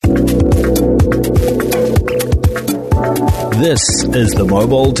This is the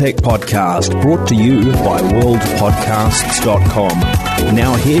Mobile Tech Podcast, brought to you by worldpodcasts.com.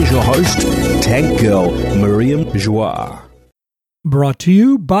 Now here's your host, Tech Girl, Miriam Joie. Brought to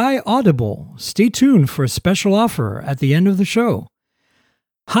you by Audible. Stay tuned for a special offer at the end of the show.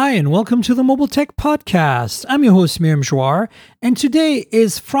 Hi, and welcome to the Mobile Tech Podcast. I'm your host, Miriam Joie, and today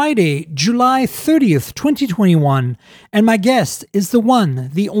is Friday, July 30th, 2021, and my guest is the one,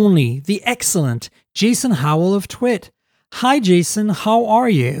 the only, the excellent Jason Howell of TWiT. Hi, Jason. How are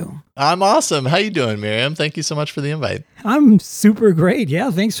you? I'm awesome. How you doing, Miriam? Thank you so much for the invite. I'm super great.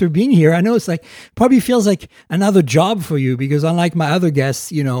 Yeah, thanks for being here. I know it's probably feels like another job for you because unlike my other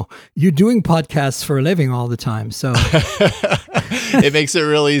guests, you're doing podcasts for a living all the time. So it makes it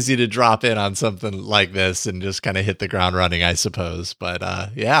real easy to drop in on something like this and just kind of hit the ground running, I suppose. But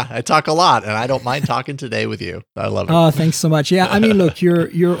yeah, I talk a lot and I don't mind talking today with you. I love it. Oh, thanks so much. Yeah, I mean, look,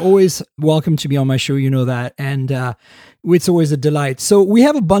 you're always welcome to be on my show. You know that. And it's always a delight. So we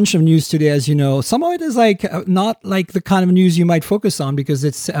have a bunch of news today, as you know. Some of it is not like the kind of news you might focus on because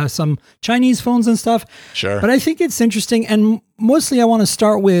it's some Chinese phones and stuff. Sure. But I think it's interesting. And mostly I want to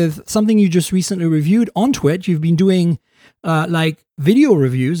start with something you just recently reviewed on TWiT. You've been doing video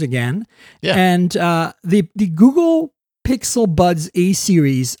reviews again. Yeah. And the Google Pixel Buds A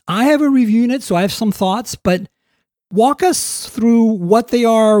series, I have a review in it, so I have some thoughts. But walk us through what they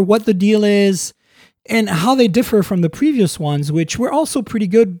are, what the deal is, and how they differ from the previous ones, which were also pretty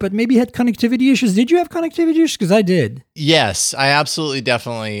good, but maybe had connectivity issues. Did you have connectivity issues? Because I did. Yes, I absolutely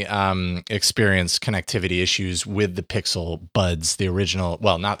definitely experienced connectivity issues with the Pixel Buds, the original.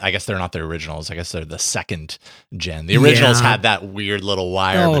 Well, I guess they're not the originals. I guess they're the second gen. The originals had that weird little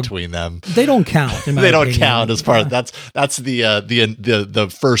wire between them. They don't count. In my they don't opinion. count as part. That's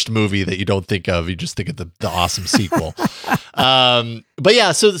the first movie that you don't think of. You just think of the awesome sequel. But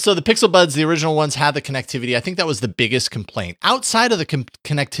yeah, so the Pixel Buds, the original ones, had the connectivity. I think that was the biggest complaint. Outside of the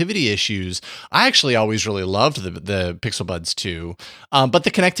connectivity issues, I actually always really loved the Pixel Buds too. But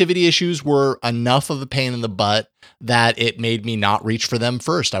the connectivity issues were enough of a pain in the butt that it made me not reach for them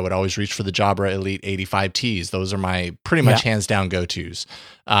first. I would always reach for the Jabra Elite 85Ts. Those are my pretty much hands down go-tos.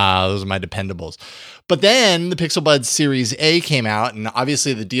 Those are my dependables. But then the Pixel Buds Series A came out, and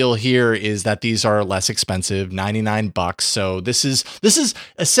obviously the deal here is that these are less expensive, $99. So this is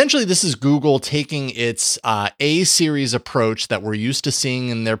essentially Google taking its A series approach that we're used to seeing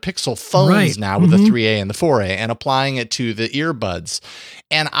in their Pixel phones now with the 3A and the 4A and applying it to the earbuds.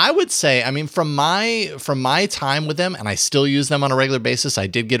 And I would say, I mean, from my time with them, and I still use them on a regular basis. I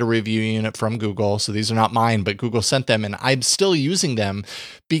did get a review unit from Google, so these are not mine, but Google sent them, and I'm still using them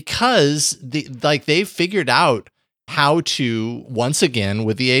because they've figured out how to, once again,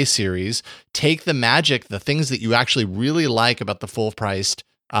 with the A series, take the magic, the things that you actually really like about the full-priced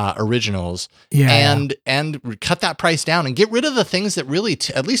originals, and cut that price down and get rid of the things that really,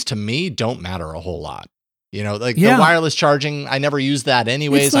 at least to me, don't matter a whole lot. The wireless charging, I never use that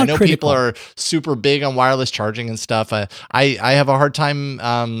anyways. I know people are super big on wireless charging and stuff. I have a hard time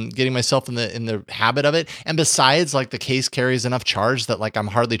getting myself in the habit of it. And besides, the case carries enough charge that I'm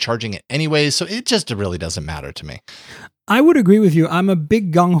hardly charging it anyways. So it just really doesn't matter to me. I would agree with you. I'm a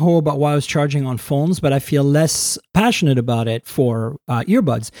big gung-ho about wireless charging on phones, but I feel less passionate about it for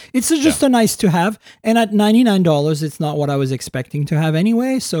earbuds. It's just a nice to have. And at $99, it's not what I was expecting to have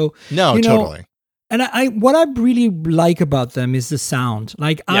anyway. So no, totally. And what I really like about them is the sound.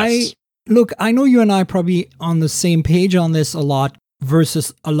 Yes. I know you and I are probably on the same page on this a lot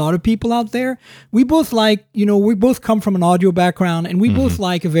versus a lot of people out there. We both we both come from an audio background and we both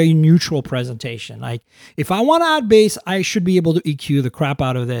like a very neutral presentation. If I want to add bass, I should be able to EQ the crap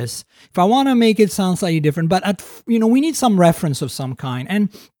out of this. If I want to make it sound slightly different, but we need some reference of some kind. And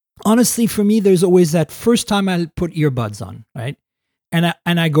honestly, for me, there's always that first time I put earbuds on, right? And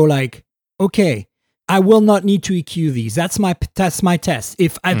I go okay, I will not need to EQ these. That's my test.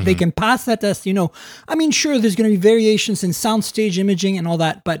 If they can pass that test, sure, there's going to be variations in soundstage imaging and all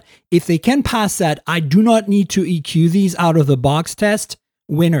that, but if they can pass that, I do not need to EQ these out of the box test.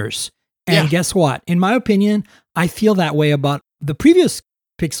 Winners. And guess what? In my opinion, I feel that way about the previous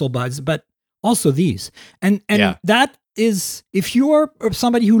Pixel Buds, but also these. And that is, if you're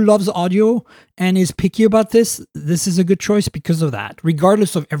somebody who loves audio and is picky about this is a good choice because of that,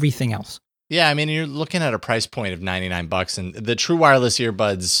 regardless of everything else. Yeah, I mean, you're looking at a price point of $99, and the true wireless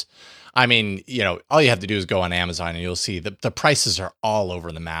earbuds, I mean, all you have to do is go on Amazon and you'll see the prices are all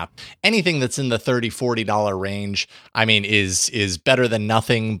over the map. Anything that's in the $30-$40 range, I mean, is better than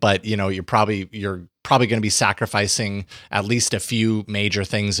nothing, but you're probably going to be sacrificing at least a few major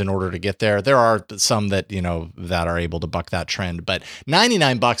things in order to get there. There are some that, that are able to buck that trend, but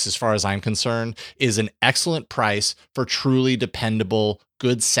 $99, as far as I'm concerned, is an excellent price for truly dependable,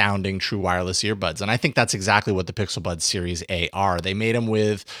 good sounding true wireless earbuds. And I think that's exactly what the Pixel Buds Series A are. They made them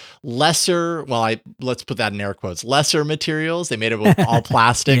with lesser, let's put that in air quotes, lesser materials. They made it with all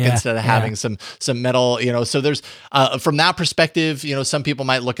plastic instead of having some metal, so there's, from that perspective, some people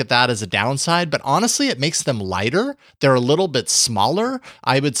might look at that as a downside, but honestly, it makes them lighter. They're a little bit smaller.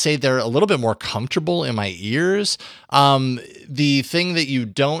 I would say they're a little bit more comfortable in my ears. The thing that you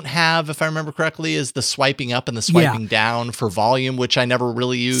don't have, if I remember correctly, is the swiping up and the swiping down for volume, which I never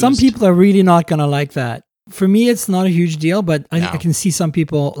really used. Some people are really not going to like that. For me, it's not a huge deal, but I can see some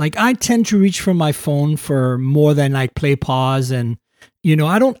people, like I tend to reach for my phone for more than like play, pause. And,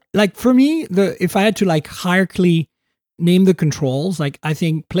 I don't like, for me, if I had to like hierarchically name the controls, like I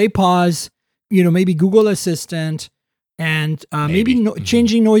think play, pause, maybe Google Assistant, and maybe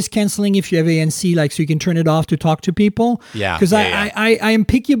changing noise canceling if you have ANC, like so you can turn it off to talk to people. Yeah. Because I am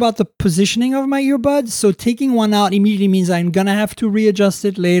picky about the positioning of my earbuds. So taking one out immediately means I'm going to have to readjust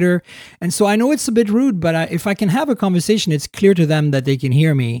it later. And so I know it's a bit rude, but if I can have a conversation, it's clear to them that they can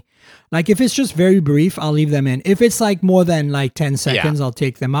hear me. Like if it's just very brief, I'll leave them in. If it's like more than like 10 seconds, I'll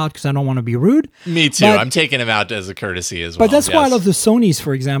take them out because I don't want to be rude. Me too. I'm taking them out as a courtesy as well. But that's why I love the Sonys,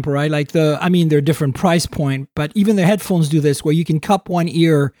 for example, right? Like they're different price point, but even the headphones do this where you can cup one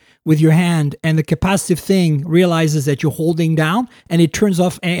ear with your hand and the capacitive thing realizes that you're holding down and it turns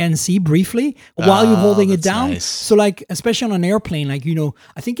off ANC briefly while you're holding it down. Nice. So like, especially on an airplane, like,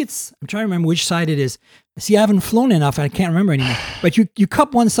 I think I'm trying to remember which side it is. See, I haven't flown enough. I can't remember anymore. But you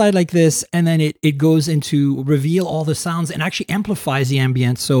cup one side like this, and then it goes into reveal all the sounds and actually amplifies the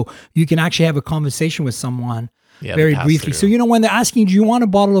ambience. So you can actually have a conversation with someone very briefly. So, when they're asking, do you want a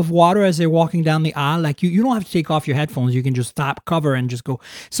bottle of water as they're walking down the aisle? Like you don't have to take off your headphones. You can just tap cover and just go.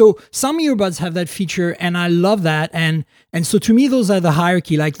 So some earbuds have that feature, and I love that. And so to me, those are the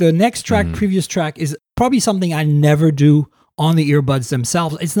hierarchy. Like the next track, previous track is probably something I never do on the earbuds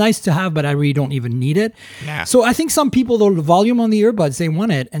themselves. It's nice to have, but I really don't even need it. Yeah. So I think some people, though, the volume on the earbuds, they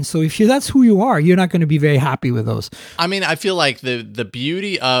want it. And so if that's who you are, you're not going to be very happy with those. I mean, I feel like the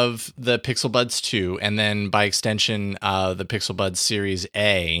beauty of the Pixel Buds 2, and then by extension, the Pixel Buds Series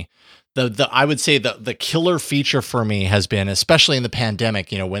A, I would say the killer feature for me has been, especially in the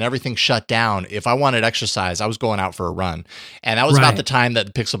pandemic, when everything shut down, if I wanted exercise, I was going out for a run. And that was about the time that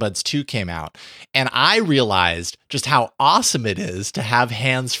the Pixel Buds 2 came out. And I realized just how awesome it is to have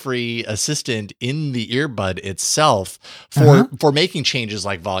hands-free assistant in the earbud itself for making changes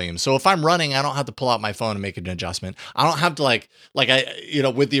like volume. So if I'm running, I don't have to pull out my phone and make an adjustment. I don't have to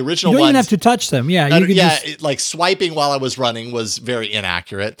with the original ones. You don't even have to touch them. Yeah. Like swiping while I was running was very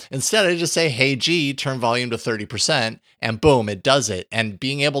inaccurate. Instead, I just say, hey, G, turn volume to 30%, and boom, it does it. And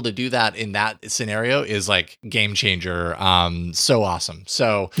being able to do that in that scenario is like game changer. So awesome.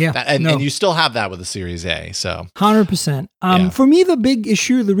 So, and you still have that with the Series A. So 100%. For me, the big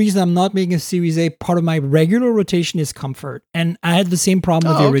issue, the reason I'm not making a Series A part of my regular rotation is comfort. And I had the same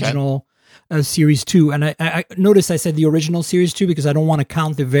problem with the original Series 2. And I noticed I said the original Series 2 because I don't want to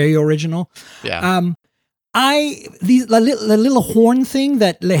count the very original. Yeah. The little horn thing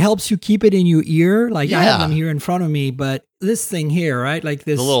that helps you keep it in your ear, like I have them here in front of me, but this thing here, right? Like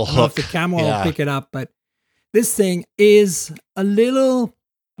this, the little hook. The camera will pick it up, but this thing is a little.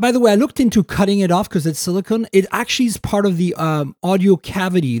 By the way, I looked into cutting it off because it's silicone. It actually is part of the audio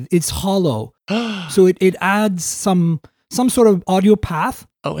cavity. It's hollow, so it adds some sort of audio path.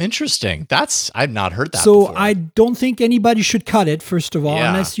 Oh, interesting. I've not heard that. So before. I don't think anybody should cut it. First of all,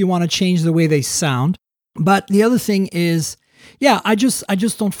 unless you want to change the way they sound. But the other thing is, I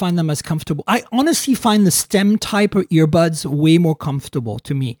just don't find them as comfortable. I honestly find the stem type of earbuds way more comfortable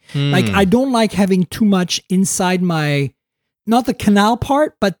to me. Like I don't like having too much inside not the canal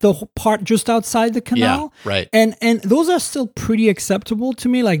part, but the part just outside the canal. Yeah, right. And those are still pretty acceptable to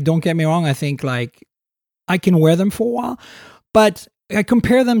me. Like, don't get me wrong. I think like I can wear them for a while, but I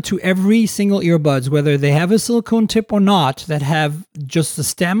compare them to every single earbuds, whether they have a silicone tip or not, that have just the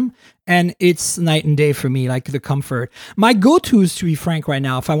stem, and it's night and day for me, like the comfort. My go-tos, to be frank right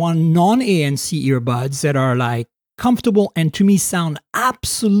now, if I want non-ANC earbuds that are like comfortable and to me sound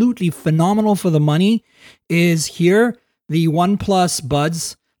absolutely phenomenal for the money, is here, the OnePlus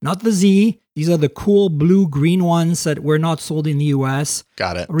Buds, not the Z. These are the cool blue-green ones that were not sold in the US.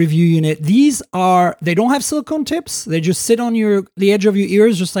 Got it. Review unit. These they don't have silicone tips. They just sit on the edge of your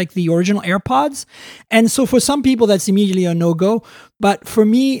ears, just like the original AirPods. And so for some people, that's immediately a no-go. But for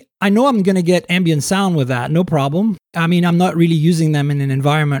me, I know I'm going to get ambient sound with that. No problem. I mean, I'm not really using them in an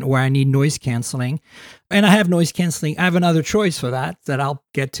environment where I need noise canceling. And I have noise canceling. I have another choice for that I'll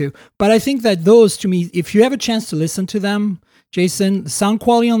get to. But I think that those, to me, if you have a chance to listen to them, Jason, the sound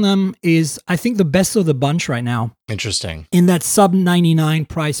quality on them is, I think, the best of the bunch right now. Interesting. In that sub 99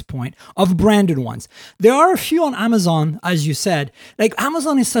 price point of branded ones. There are a few on Amazon, as you said. Like,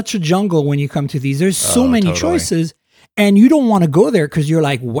 Amazon is such a jungle when you come to these. There's so many choices. And you don't want to go there because you're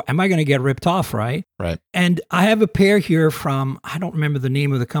like, am I going to get ripped off, right? Right. And I have a pair here from, I don't remember the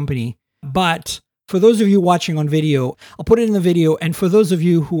name of the company, but for those of you watching on video, I'll put it in the video. And for those of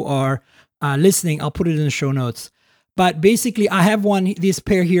you who are listening, I'll put it in the show notes. But basically, I have this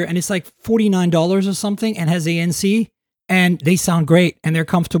pair here, and it's like $49 or something, and has ANC, and they sound great, and they're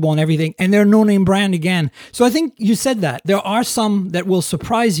comfortable and everything, and they're no-name brand again. So I think you said that. There are some that will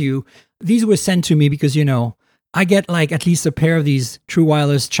surprise you. These were sent to me because, I get like at least a pair of these True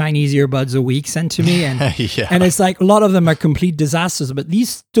Wireless Chinese earbuds a week sent to me. And and it's like a lot of them are complete disasters, but these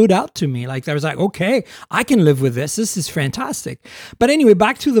stood out to me. Like I was like, okay, I can live with this. This is fantastic. But anyway,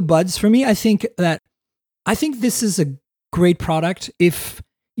 back to the buds. For me, I think this is a great product. If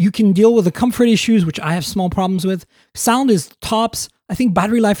you can deal with the comfort issues, which I have small problems with, sound is tops. I think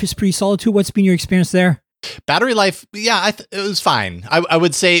battery life is pretty solid too. What's been your experience there? Battery life, yeah, it was fine. I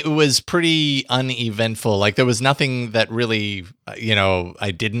would say it was pretty uneventful. Like there was nothing that really, I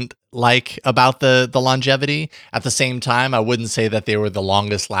didn't like about the longevity. At the same time, I wouldn't say that they were the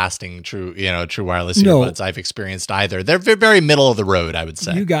longest lasting true wireless earbuds I've experienced either. They're very middle of the road, I would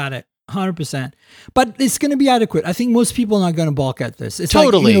say. You got it. 100%. But it's going to be adequate. I think most people are not going to balk at this. It's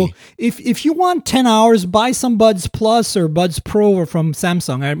totally. Like, if you want 10 hours, buy some Buds Plus or Buds Pro or from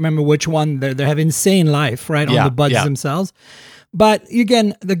Samsung. I remember which one. They have insane life, right, on the Buds themselves. But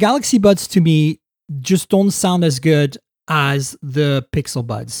again, the Galaxy Buds to me just don't sound as good as the Pixel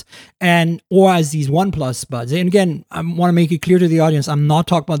Buds or as these OnePlus Buds. And again, I want to make it clear to the audience, I'm not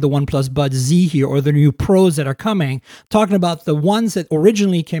talking about the OnePlus Buds Z here or the new Pros that are coming. I'm talking about the ones that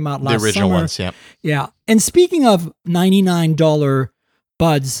originally came out last summer. The original ones, yeah. Yeah. And speaking of $99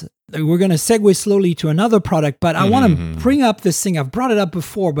 Buds, we're going to segue slowly to another product, but I want to bring up this thing. I've brought it up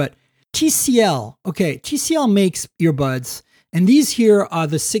before, but TCL. Okay, TCL makes earbuds, and these here are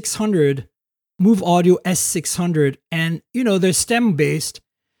the 600 Move Audio S600, and they're stem based.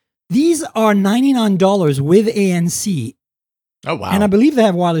 These are $99 with ANC. Oh wow. And I believe they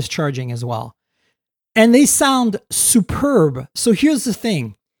have wireless charging as well. And they sound superb. So here's the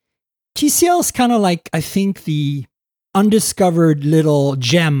thing. TCL is kind of like, I think, the undiscovered little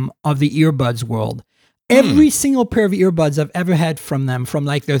gem of the earbuds world. Every single pair of earbuds I've ever had from them, from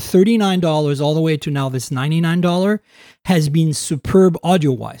like their $39 all the way to now this $99, has been superb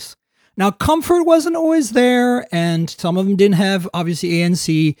audio-wise. Now, comfort wasn't always there, and some of them didn't have, obviously,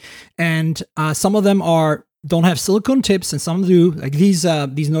 ANC, and some of them don't have silicone tips, and some do, like these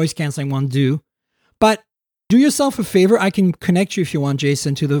noise-canceling ones do. But do yourself a favor. I can connect you, if you want,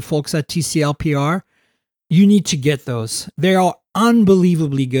 Jason, to the folks at TCL PR. You need to get those. They are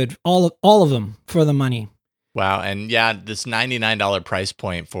unbelievably good, all of them, for the money. Wow. And yeah, this $99 price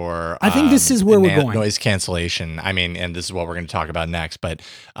point for I think this is where we're going. Noise cancellation. I mean, and this is what we're going to talk about next. But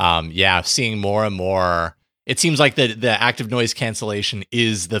seeing more and more, it seems like the active noise cancellation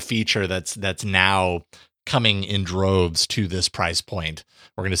is the feature that's now coming in droves to this price point.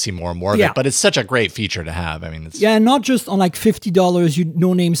 We're going to see more and more of it, but it's such a great feature to have. I mean, it's not just on like $50,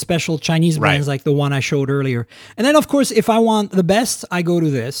 no-name special Chinese brands like the one I showed earlier. And then, of course, if I want the best, I go to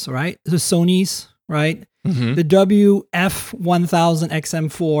this, right? The Sony's, right? The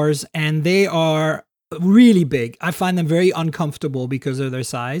WF-1000XM4s, and they are really big. I find them very uncomfortable because of their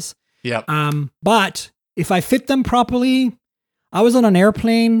size. Yeah. But if I fit them properly, I was on an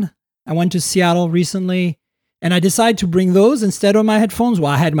airplane. I went to Seattle recently, and I decided to bring those instead of my headphones.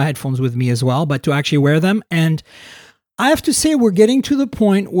 Well, I had my headphones with me as well, but to actually wear them. And I have to say, we're getting to the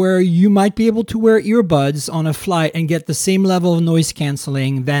point where you might be able to wear earbuds on a flight and get the same level of noise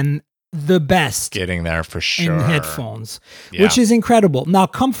canceling than the best getting there for sure in headphones, which is incredible. Now,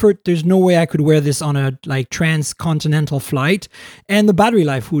 comfort, there's no way I could wear this on a like transcontinental flight, and the battery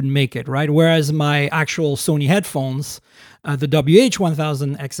life wouldn't make it, right? Whereas my actual Sony headphones, the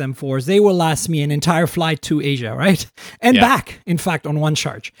WH-1000XM4s, they will last me an entire flight to Asia, right? And back, in fact, on one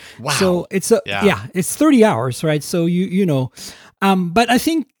charge. Wow. So it's it's 30 hours, right? So but I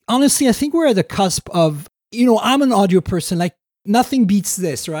think, honestly, we're at the cusp of, I'm an audio person, like, nothing beats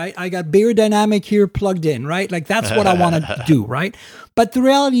this, right? I got Bayer Dynamic here plugged in, right? Like that's what I want to do, right? But the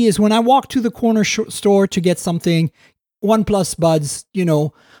reality is when I walk to the corner store to get something, OnePlus Buds,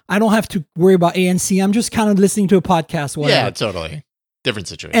 I don't have to worry about ANC. I'm just kind of listening to a podcast, whatever. Yeah, totally. Different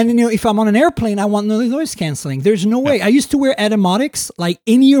situation. And if I'm on an airplane, I want noise canceling. There's no way. I used to wear Etymotics, like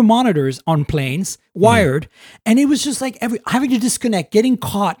in-ear monitors on planes, wired, and it was just like having to disconnect, getting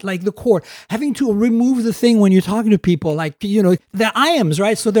caught, like the cord, having to remove the thing when you're talking to people, like they're IAMs,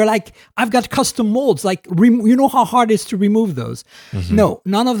 right? So they're like, I've got custom molds, like you know how hard it is to remove those. No,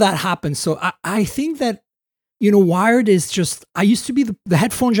 none of that happens. So I think that wired is just. I used to be the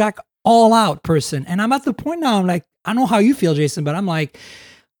headphone jack all out person, and I'm at the point now. I'm like. I don't know how you feel, Jason, but I'm like,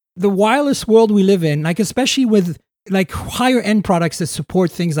 the wireless world we live in, like especially with like higher end products that support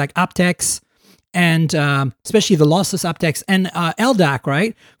things like aptX and especially the lossless aptX and LDAC,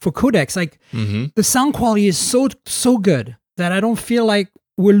 right? For codecs, like the sound quality is so good that I don't feel like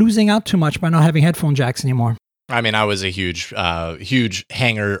we're losing out too much by not having headphone jacks anymore. I mean, I was a huge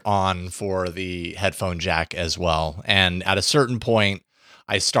hanger on for the headphone jack as well. And at a certain point,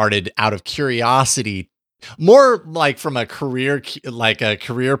 I started out of curiosity, more like from a career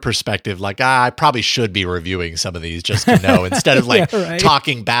perspective, like I probably should be reviewing some of these just to know instead of like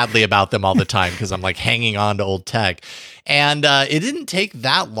talking badly about them all the time because I'm like hanging on to old tech. And it didn't take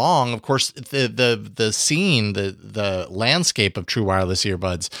that long. Of course, the scene, the landscape of true wireless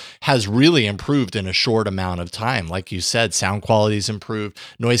earbuds has really improved in a short amount of time. Like you said, sound quality's improved,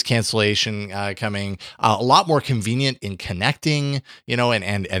 noise cancellation coming, a lot more convenient in connecting,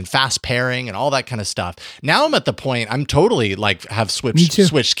 and fast pairing and all that kind of stuff. Now I'm at the point I'm totally like have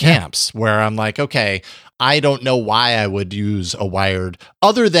switched camps where I'm like, okay, I don't know why I would use a wired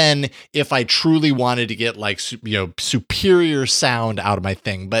other than if I truly wanted to get like, superior sound out of my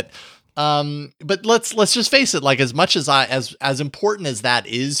thing. But let's just face it, like as much as as important as that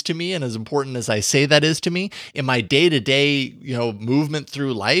is to me and as important as I say that is to me in my day-to-day, movement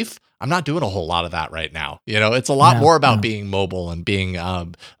through life, I'm not doing a whole lot of that right now. It's a lot more about being mobile and being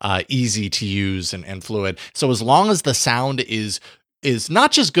easy to use and fluid. So as long as the sound is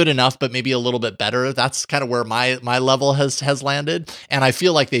not just good enough, but maybe a little bit better, that's kind of where my level has landed. And I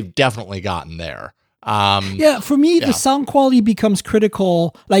feel like they've definitely gotten there. For me, the sound quality becomes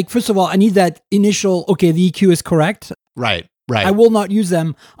critical. Like, first of all, I need that initial, okay, the EQ is correct. Right. I will not use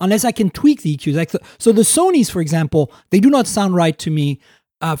them unless I can tweak the EQs. So the Sonys, for example, they do not sound right to me.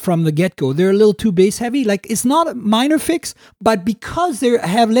 From the get-go. They're a little too bass heavy. Like, it's not a minor fix, but because they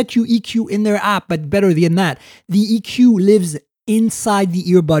have let you EQ in their app, but better than that, the EQ lives inside the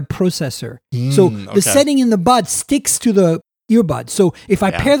earbud processor. So the setting in the bud sticks to the earbud. So if I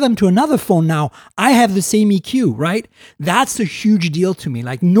pair them to another phone now, I have the same EQ, right? That's a huge deal to me.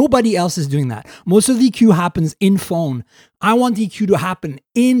 Like, nobody else is doing that. Most of the EQ happens in phone. I want the EQ to happen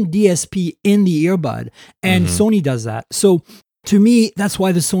in DSP, in the earbud, and Sony does that. So to me, that's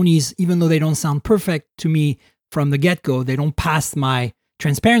why the Sonys, even though they don't sound perfect to me from the get-go, they don't pass my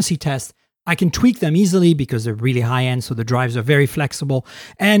transparency test. I can tweak them easily because they're really high-end, so the drives are very flexible.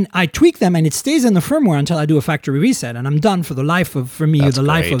 And I tweak them, and it stays in the firmware until I do a factory reset, and I'm done for the life of,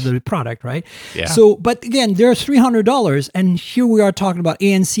 life of the product, right? Yeah. So, but again, they're $300, and here we are talking about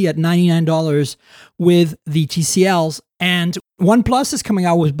ANC at $99 with the TCLs, and OnePlus is coming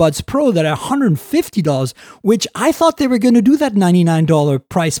out with Buds Pro that are $150, which I thought they were going to do that $99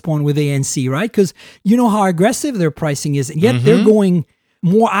 price point with ANC, right? Because you know how aggressive their pricing is, and yet they're going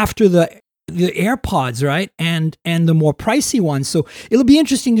more after the AirPods, right? And the more pricey ones. So it'll be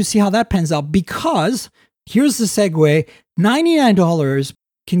interesting to see how that pans out, because here's the segue. $99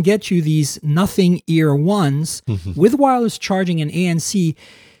 can get you these nothing ear ones with wireless charging and ANC.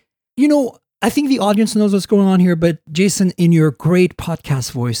 I think the audience knows what's going on here, but Jason, in your great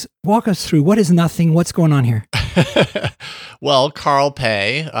podcast voice, walk us through what is nothing, what's going on here? Well, Carl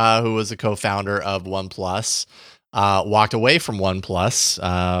Pei, who was a co-founder of OnePlus, walked away from OnePlus,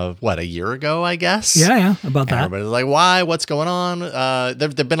 a year ago, I guess? Yeah, about that. Everybody's like, why? What's going on?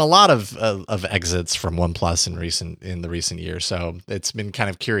 There've been a lot of exits from OnePlus in the recent years, so it's been kind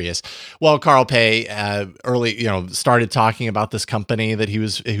of curious. Well, Carl Pei started talking about this company that he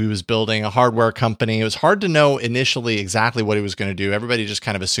was building, a hardware company. It was hard to know initially exactly what he was going to do. Everybody just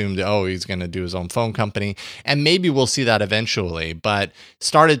kind of assumed, he's going to do his own phone company, and maybe we'll see that eventually. But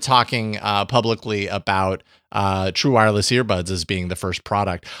started talking publicly about true wireless earbuds as being the first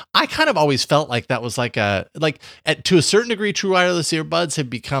product. I kind of always felt like that was to a certain degree, true wireless earbuds have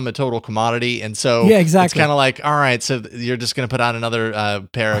become a total commodity, and so it's kind of like, all right, so you're just going to put out another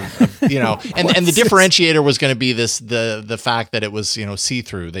pair of and the differentiator was going to be the fact that it was see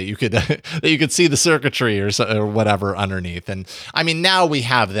through, that you could see the circuitry or whatever underneath. And I mean, now we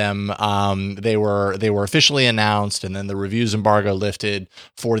have them. They were officially announced, and then the reviews embargo lifted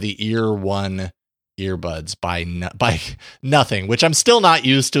for the Ear One earbuds by Nothing, which I'm still not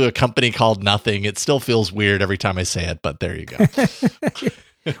used to a company called Nothing. It still feels weird every time I say it, but there you go.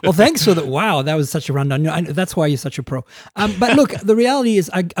 Well, thanks for that. Wow, that was such a rundown. That's why you're such a pro. But look, the reality is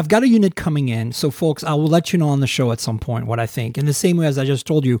I've got a unit coming in. So folks, I will let you know on the show at some point what I think. In the same way as I just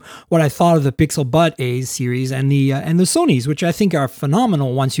told you what I thought of the Pixel Bud A series and the Sonys, which I think are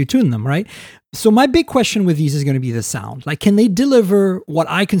phenomenal once you tune them, right? So my big question with these is going to be the sound. Like, can they deliver what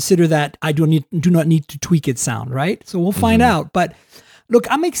I consider that I do not need to tweak its sound, right? So we'll find out. But look,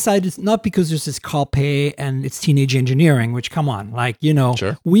 I'm excited, not because there's this Calpe and it's teenage engineering, which, come on, like,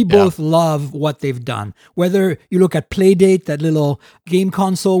 Sure. We both love what they've done. Whether you look at Playdate, that little game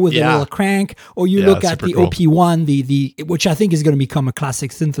console with a little crank, or you look at the cool. OP1, the which I think is going to become a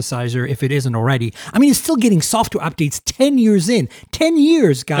classic synthesizer if it isn't already. I mean, it's still getting software updates 10 years in. 10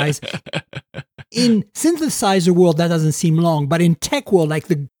 years, guys. In synthesizer world, that doesn't seem long, but in tech world, like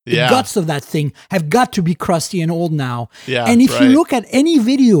the guts of that thing have got to be crusty and old now. Yeah, and if you look at any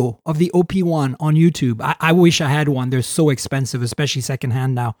video of the OP1 on YouTube, I wish I had one. They're so expensive, especially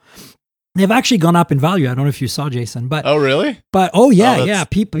secondhand now. They've actually gone up in value. I don't know if you saw, Jason, but oh really? But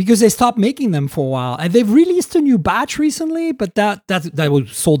people, because they stopped making them for a while, and they've released a new batch recently. But that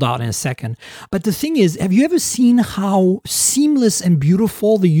was sold out in a second. But the thing is, have you ever seen how seamless and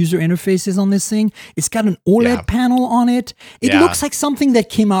beautiful the user interface is on this thing? It's got an OLED panel on it. It looks like something that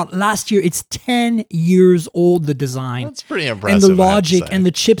came out last year. It's 10 years old. The design. That's pretty impressive. And the logic and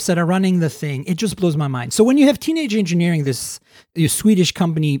the chips that are running the thing, it just blows my mind. So when you have Teenage Engineering, this Swedish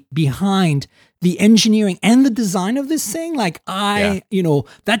company behind the engineering and the design of this thing, like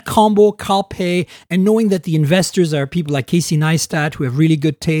that combo, Calpe, and knowing that the investors are people like Casey Neistat who have really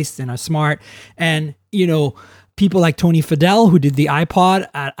good taste and are smart, and people like Tony Fadell who did the iPod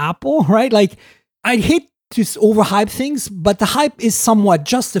at Apple, right? Like, I'd hate to overhype things, but the hype is somewhat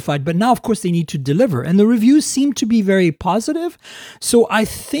justified. But now, of course, they need to deliver, and the reviews seem to be very positive. So I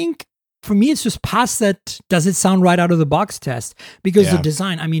think, for me, it's just past that does it sound right out of the box test, because the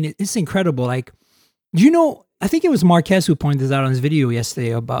design, I mean, it's incredible. Like, I think it was Marquez who pointed this out on his video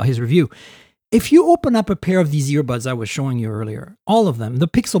yesterday about his review. If you open up a pair of these earbuds I was showing you earlier, all of them, the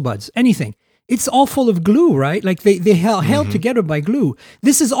Pixel Buds, anything, it's all full of glue, right? Like they held together by glue.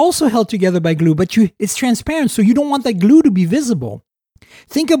 This is also held together by glue, but it's transparent, so you don't want that glue to be visible.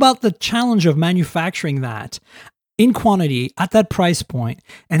 Think about the challenge of manufacturing that in quantity at that price point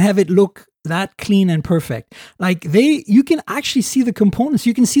and have it look that clean and perfect. Like, you can actually see the components,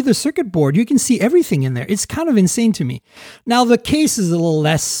 you can see the circuit board, you can see everything in there. It's kind of insane to me. Now, the case is a little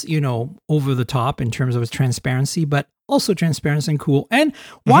less, over the top in terms of its transparency, but also transparent and cool. And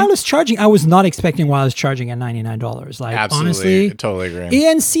wireless charging, I was not expecting wireless charging at $99. Like, absolutely, honestly, totally agree.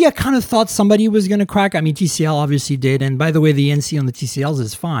 ANC, I kind of thought somebody was going to crack. I mean, TCL obviously did. And by the way, the ANC on the TCLs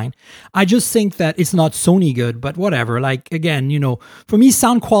is fine. I just think that it's not Sony good, but whatever. Like, again, for me,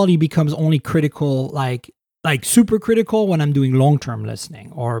 sound quality becomes only critical, like super critical when I'm doing long-term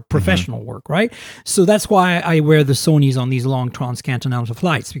listening or professional work, right? So that's why I wear the Sonys on these long transcontinental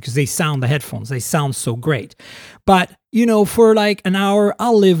flights, because the headphones, they sound so great. But, for like an hour,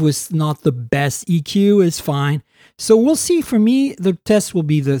 I'll live with not the best EQ, it's fine. So we'll see. For me, the test will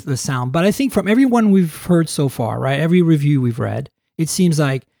be the sound. But I think from everyone we've heard so far, right, every review we've read, it seems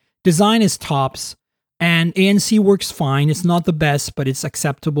like design is tops. And ANC works fine. It's not the best, but it's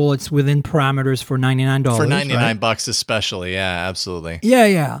acceptable. It's within parameters for $99. For $99 especially. Yeah, absolutely.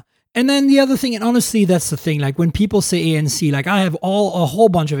 Yeah. And then the other thing, and honestly, that's the thing. Like, when people say ANC, like, I have a whole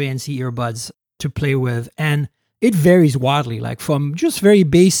bunch of ANC earbuds to play with, and it varies wildly, like from just very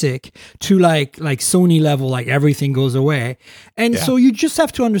basic to like Sony level, like everything goes away. And so you just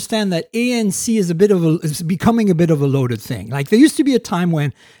have to understand that ANC is becoming a bit of a loaded thing. Like, there used to be a time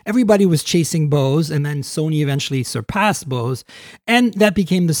when everybody was chasing Bose, and then Sony eventually surpassed Bose, and that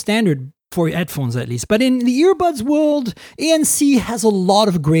became the standard for headphones, at least. But in the earbuds world, ANC has a lot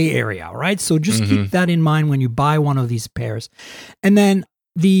of gray area, right? So just keep that in mind when you buy one of these pairs. And then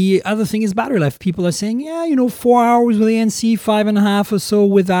the other thing is battery life. People are saying, 4 hours with ANC, 5.5 or so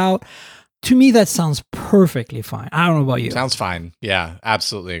without. To me, that sounds perfectly fine. I don't know about you. Sounds fine. Yeah,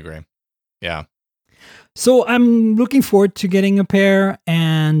 absolutely agree. Yeah. So I'm looking forward to getting a pair,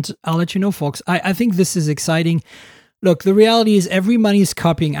 and I'll let you know, folks. I think this is exciting. Look, the reality is everybody's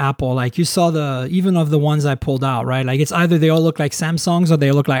copying Apple. Like you saw even of the ones I pulled out, right? Like it's either they all look like Samsungs or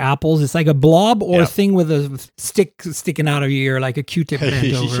they look like Apples. It's like a blob or a thing with a stick sticking out of your ear, like a Q-tip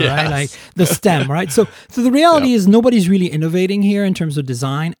bent over, right? Like the stem, right? So the reality is nobody's really innovating here in terms of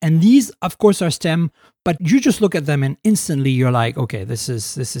design. And these, of course, are stem, but you just look at them and instantly you're like, okay, this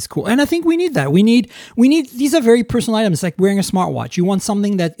is cool. And I think we need that. We need these are very personal items, like wearing a smartwatch. You want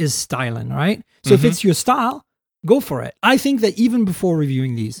something that is styling, right? So if it's your style, go for it. I think that even before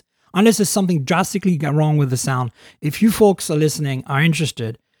reviewing these, unless there's something drastically wrong with the sound, if you folks are listening, are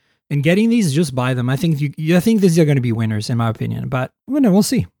interested in getting these, just buy them. I think these are going to be winners in my opinion, but we'll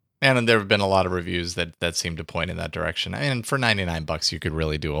see. And there have been a lot of reviews that seem to point in that direction. And for $99, you could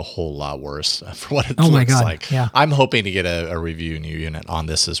really do a whole lot worse for what it looks like. Yeah. I'm hoping to get a review new unit on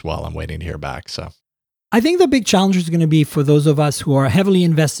this as well. I'm waiting to hear back. So I think the big challenge is going to be for those of us who are heavily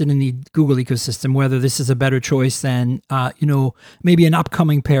invested in the Google ecosystem, whether this is a better choice than, maybe an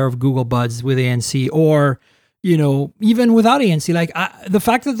upcoming pair of Google Buds with ANC or, even without ANC. Like the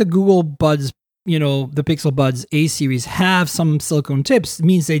fact that the Google Buds, the Pixel Buds A series have some silicone tips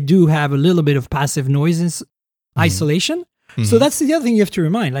means they do have a little bit of passive noise isolation. Mm-hmm. So that's the other thing you have to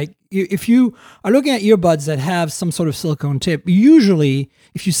remind. Like if you are looking at earbuds that have some sort of silicone tip, usually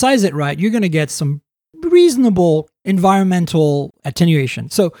if you size it right, you're going to get some reasonable environmental attenuation.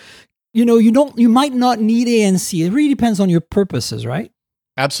 So, you might not need ANC. It really depends on your purposes, right?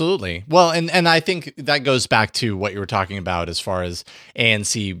 Absolutely. Well, and I think that goes back to what you were talking about as far as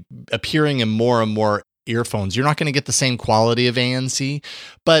ANC appearing in more and more earphones. You're not going to get the same quality of ANC,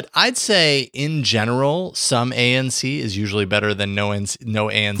 but I'd say in general, some ANC is usually better than no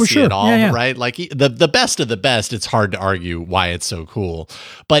ANC at all, right? Like the best of the best, it's hard to argue why it's so cool.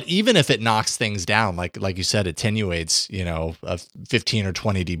 But even if it knocks things down, like you said, attenuates, 15 or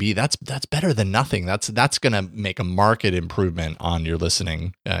 20 dB, that's better than nothing. That's going to make a marked improvement on your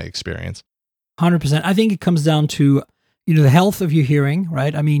listening experience. 100%. I think it comes down to the health of your hearing,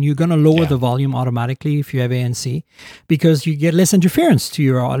 right? I mean, you're going to lower the volume automatically if you have ANC because you get less interference to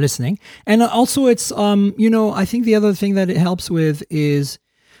your listening. And also it's, I think the other thing that it helps with is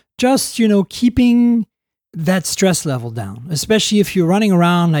just, keeping that stress level down, especially if you're running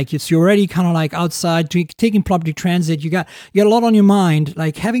around, like you're already kind of like outside taking public transit. You got a lot on your mind,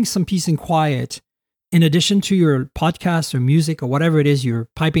 like having some peace and quiet in addition to your podcast or music or whatever it is you're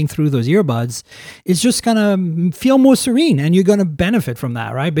piping through those earbuds, it's just going to feel more serene and you're going to benefit from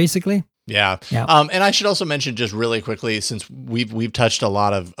that, right? Basically. Yeah. And I should also mention just really quickly, since we've touched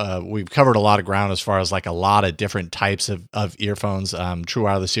we've covered a lot of ground as far as like a lot of different types of earphones, true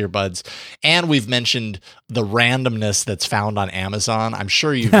wireless earbuds, and we've mentioned the randomness that's found on Amazon. I'm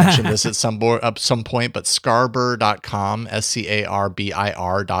sure you've mentioned this at some point, but scarbir.com,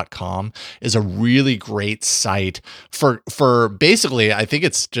 SCARBIR.com is a really great site for basically, I think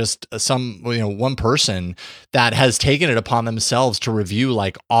it's just one person that has taken it upon themselves to review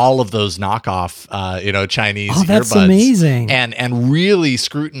like all of those knockoff, Chinese that's earbuds. Amazing. And really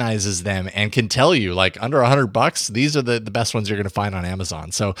scrutinizes them and can tell you like under $100, these are the best ones you're going to find on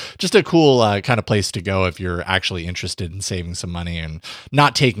Amazon. So just a cool kind of place to go if you're actually interested in saving some money and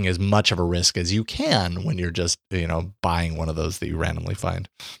not taking as much of a risk as you can when you're just, buying one of those that you randomly find.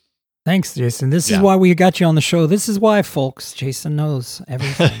 Thanks, Jason. This is why we got you on the show. This is why, folks, Jason knows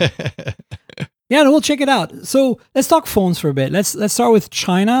everything. Yeah, we'll check it out. So let's talk phones for a bit. Let's start with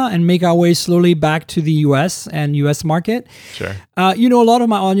China and make our way slowly back to the US and US market. Sure. A lot of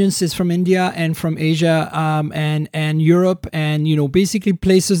my audience is from India and from Asia and Europe and, basically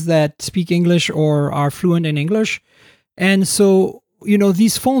places that speak English or are fluent in English. And so,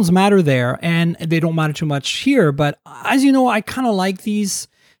 these phones matter there and they don't matter too much here. But as you know, I kind of like these,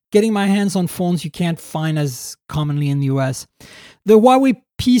 getting my hands on phones you can't find as commonly in the US. The Huawei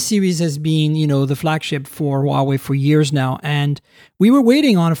P-series has been, the flagship for Huawei for years now. And we were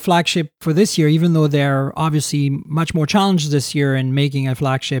waiting on a flagship for this year, even though they're obviously much more challenged this year in making a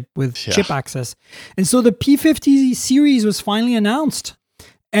flagship with chip access. And so the P50-series was finally announced.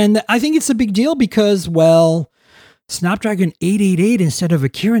 And I think it's a big deal because, Snapdragon 888 instead of a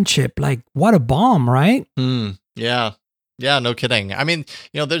Kirin chip, like what a bomb, right? Yeah. Yeah, no kidding. I mean,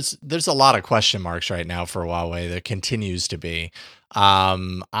 there's a lot of question marks right now for Huawei. There continues to be.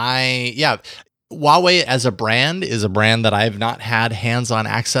 Huawei as a brand is a brand that I've not had hands-on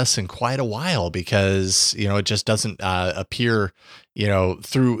access in quite a while because, it just doesn't appear,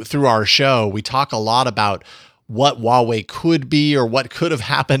 through our show. We talk a lot about what Huawei could be or what could have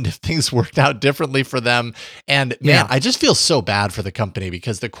happened if things worked out differently for them. And man, I just feel so bad for the company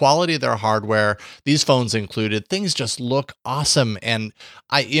because the quality of their hardware, these phones included, things just look awesome. And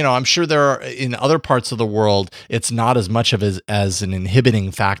I'm sure there are in other parts of the world, it's not as much of as an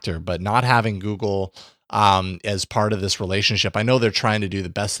inhibiting factor, but not having Google as part of this relationship, I know they're trying to do the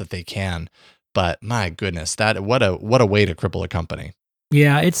best that they can, but my goodness, what a way to cripple a company.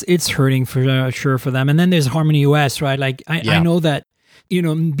 Yeah, it's hurting for sure for them. And then there's Harmony OS, right? Like I know that,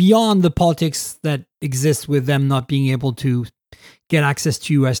 beyond the politics that exist with them not being able to get access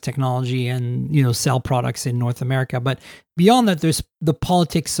to US technology and, sell products in North America. But beyond that, there's the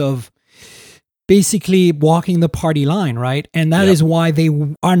politics of basically walking the party line, right? And that is why they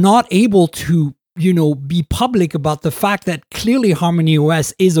are not able to be public about the fact that clearly Harmony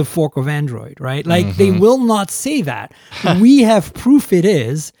OS is a fork of Android, right? Like they will not say that. We have proof it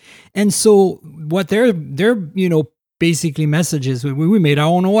is. And so what their basically messages, we made our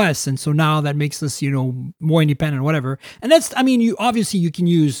own OS. And so now that makes us, more independent, whatever. And that's, you can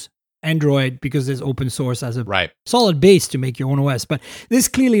use Android because there's open source as a solid base to make your own OS. But this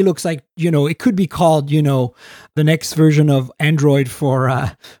clearly looks like, it could be called, the next version of Android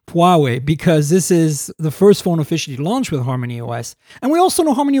for Huawei, because this is the first phone officially launched with Harmony OS. And we also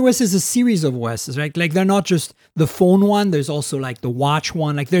know Harmony OS is a series of OSs, right? Like they're not just the phone one. There's also like the watch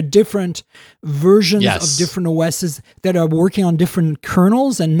one. Like they're different versions of different OSs that are working on different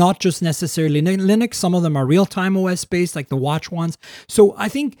kernels and not just necessarily Linux. Some of them are real-time OS based, like the watch ones. So I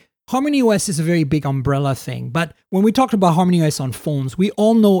think Harmony OS is a very big umbrella thing. But when we talked about Harmony OS on phones, we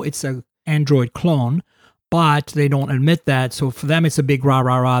all know it's an Android clone, but they don't admit that. So for them, it's a big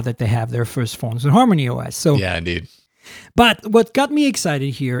rah-rah-rah that they have their first phones with Harmony OS. So yeah, indeed. But what got me excited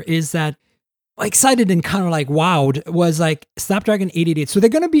here is that excited and kind of like wowed was like Snapdragon 888. So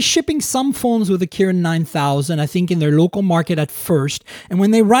they're going to be shipping some phones with the Kirin 9000, I think in their local market at first. And when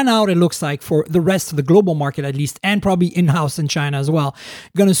they run out, it looks like for the rest of the global market at least, and probably in-house in China as well,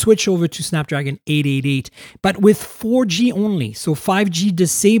 going to switch over to Snapdragon 888, but with 4G only. So 5G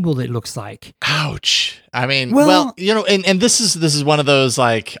disabled, it looks like. Ouch. I mean, well, and this is one of those,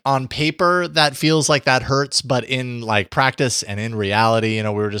 like, on paper that feels like that hurts, but in like practice and in reality, we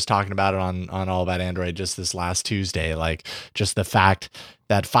were just talking about it on All About Android just this last Tuesday, like just the fact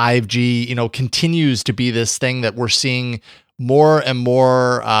that 5G, continues to be this thing that we're seeing more and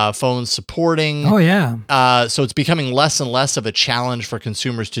more phones supporting. Oh, yeah. So it's becoming less and less of a challenge for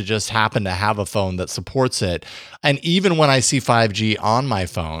consumers to just happen to have a phone that supports it. And even when I see 5G on my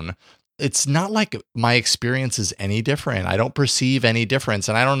phone, it's not like my experience is any different. I don't perceive any difference.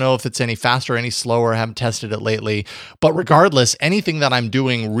 And I don't know if it's any faster, any slower. I haven't tested it lately. But regardless, anything that I'm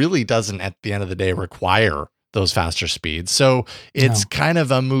doing really doesn't, at the end of the day, require those faster speeds. So it's kind of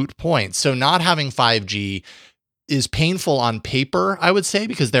a moot point. So not having 5G is painful on paper, I would say,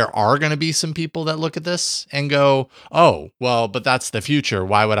 because there are going to be some people that look at this and go, oh, well, but that's the future.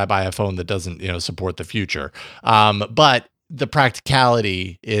 Why would I buy a phone that doesn't, support the future? But the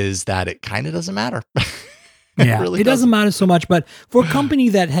practicality is that it kind of doesn't matter. It doesn't matter so much. But for a company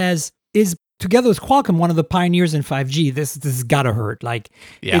that is together with Qualcomm one of the pioneers in 5G, this has got to hurt. Like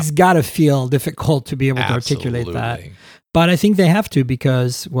it's got to feel difficult to be able to articulate that. But I think they have to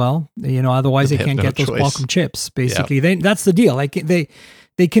because, otherwise they can't get those Qualcomm chips. Basically, that's the deal. Like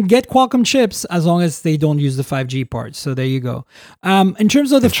they can get Qualcomm chips as long as they don't use the 5G part. So there you go. In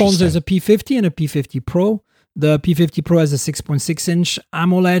terms of the phones, there's a P50 and a P50 Pro. The P50 Pro has a 6.6-inch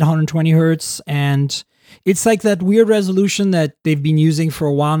AMOLED, 120 hertz, and it's like that weird resolution that they've been using for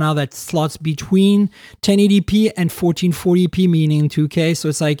a while now that slots between 1080p and 1440p, meaning 2K. So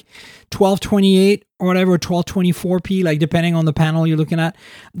it's like 1228 or whatever, 1224p, like depending on the panel you're looking at.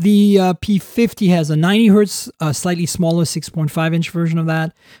 The P50 has a 90 hertz, slightly smaller 6.5-inch version of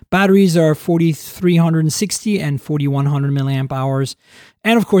that. Batteries are 4360 and 4100 milliamp hours.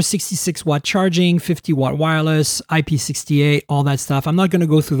 And of course, 66-watt charging, 50-watt wireless, IP68, all that stuff. I'm not going to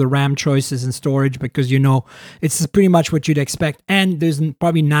go through the RAM choices and storage because, it's pretty much what you'd expect. And there's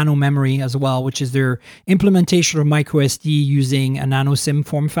probably nano memory as well, which is their implementation of microSD using a nano SIM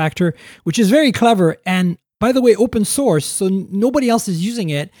form factor, which is very clever. And by the way, open source, so nobody else is using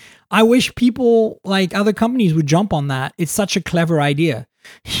it. I wish people like other companies would jump on that. It's such a clever idea,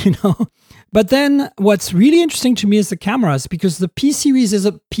 But then what's really interesting to me is the cameras, because the P series is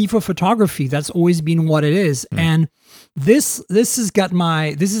a P for photography. That's always been what it is. And this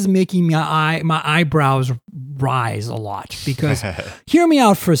is making my eyebrows rise a lot, because hear me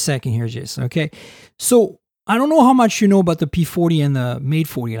out for a second here, Jason. Okay. So I don't know how much you know about the P40 and the Mate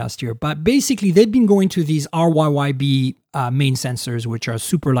 40 last year, but basically they've been going to these RYYB main sensors, which are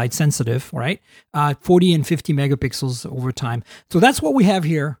super light sensitive, right? 40 and 50 megapixels over time. So that's what we have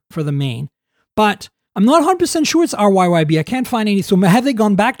here for the main. But I'm not 100% sure it's RYYB. I can't find any. So have they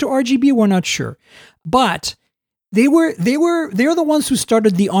gone back to RGB? We're not sure. But they're the ones who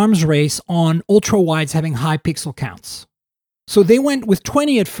started the arms race on ultra wides having high pixel counts. So they went with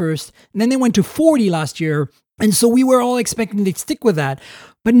 20 at first, and then they went to 40 last year. And so we were all expecting they'd stick with that.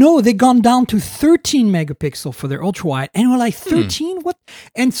 But no, they've gone down to 13 megapixel for their ultra wide. And we're like, 13? What?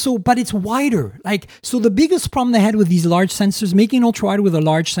 And so, but it's wider. Like, so the biggest problem they had with these large sensors, making ultra wide with a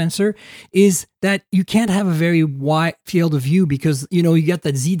large sensor, is that you can't have a very wide field of view because, you know, you get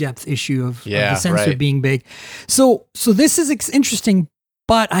that Z depth issue of the sensor being big. So this is interesting.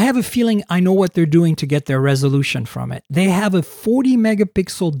 But I have a feeling I know what they're doing to get their resolution from it. They have a 40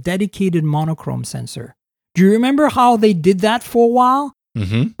 megapixel dedicated monochrome sensor. Do you remember how they did that for a while?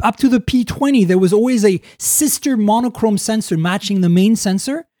 Mm-hmm. Up to the P20, there was always a sister monochrome sensor matching the main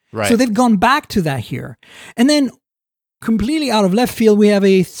sensor. Right. So they've gone back to that here. And then completely out of left field, we have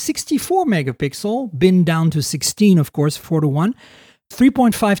a 64 megapixel, bin down to 16, of course, 4:1,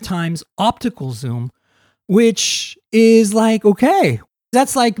 3.5 times optical zoom, which is like, okay.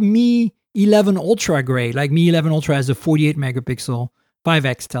 That's like Mi 11 Ultra gray. Like Mi 11 Ultra has a 48 megapixel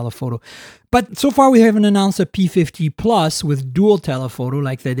 5x telephoto. But so far we haven't announced a P50 Plus with dual telephoto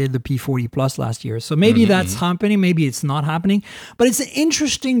like they did the P40 Plus last year. So maybe that's happening, maybe it's not happening. But it's an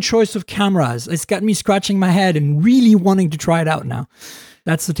interesting choice of cameras. It's got me scratching my head and really wanting to try it out now.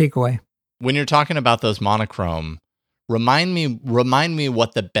 That's the takeaway. When you're talking about those monochrome, remind me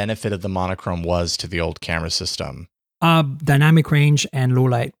what the benefit of the monochrome was to the old camera system. Dynamic range and low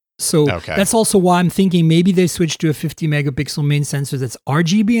light. So that's also why I'm thinking maybe they switched to a 50 megapixel main sensor that's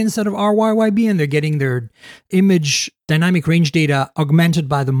RGB instead of RYYB, and they're getting their image dynamic range data augmented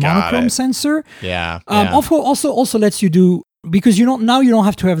by the monochrome sensor. Yeah. Also lets you do, because you don't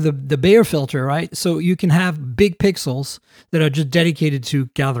have to have the Bayer filter, right? So you can have big pixels that are just dedicated to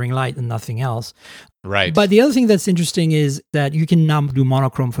gathering light and nothing else. Right. But the other thing that's interesting is that you can now do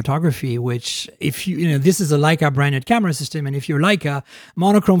monochrome photography, which if this is a Leica branded camera system. And if you're Leica,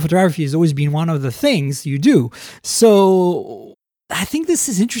 monochrome photography has always been one of the things you do. So I think this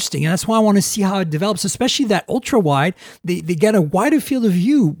is interesting. And that's why I want to see how it develops, especially that ultra wide. They get a wider field of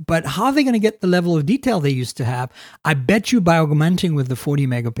view, but how are they going to get the level of detail they used to have? I bet you by augmenting with the 40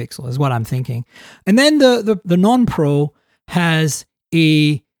 megapixel is what I'm thinking. And then the non-pro has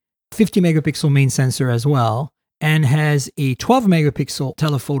a 50 megapixel main sensor as well, and has a 12 megapixel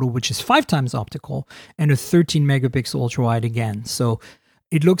telephoto, which is 5 times optical, and a 13 megapixel ultra wide again. So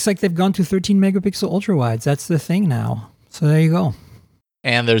it looks like they've gone to 13 megapixel ultra wides. That's the thing now. So there you go.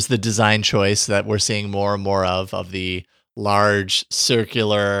 And there's the design choice that we're seeing more and more of the large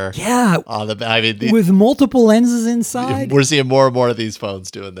circular. Yeah. With multiple lenses inside. We're seeing more and more of these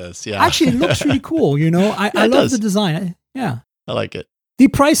phones doing this. Yeah. Actually, it looks really cool. I love the design. Yeah. I like it. The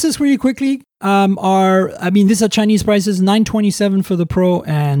prices really quickly these are Chinese prices, $927 for the Pro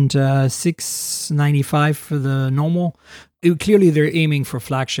and $695 for the normal. Clearly, they're aiming for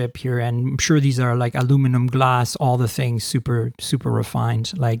flagship here, and I'm sure these are like aluminum glass, all the things super, super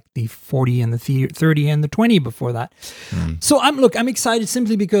refined, like the 40 and the 30 and the 20 before that. So I'm excited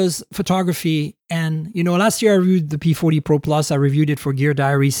simply because photography, and last year I reviewed the P40 Pro Plus. I reviewed it for Gear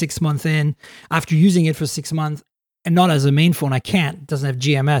Diary 6 months in. After using it for 6 months, and not as a main phone, it doesn't have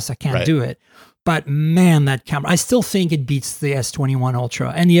GMS, I can't do it. But man, that camera, I still think it beats the S21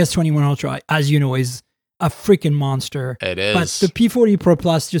 Ultra. And the S21 Ultra, as you know, is a freaking monster. It is. But the P40 Pro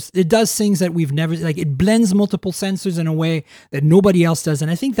Plus it does things that we've never, it blends multiple sensors in a way that nobody else does. And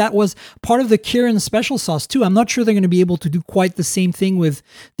I think that was part of the Kirin special sauce too. I'm not sure they're going to be able to do quite the same thing with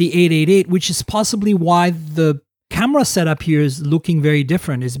the 888, which is possibly why the camera setup here is looking very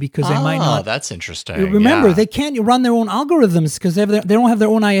different, is because they might not. Oh, that's interesting. Remember, they can't run their own algorithms because they don't have their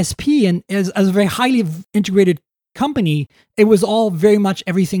own ISP. And as a very highly integrated company, it was all very much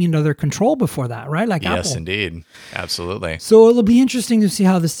everything under their control before that, right? Like Apple. Yes, indeed. Absolutely. So it'll be interesting to see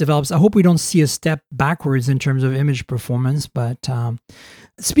how this develops. I hope we don't see a step backwards in terms of image performance. But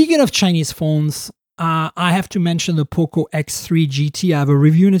speaking of Chinese phones, I have to mention the Poco X3 GT. I have a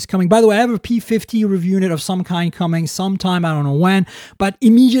review unit coming. By the way, I have a P50 review unit of some kind coming sometime. I don't know when, but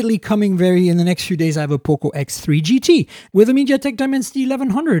immediately coming in the next few days, I have a Poco X3 GT with a MediaTek Dimensity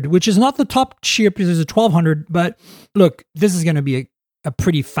 1100, which is not the top tier because there's a 1200. But look, this is going to be a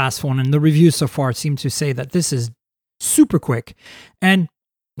pretty fast phone. And the reviews so far seem to say that this is super quick. And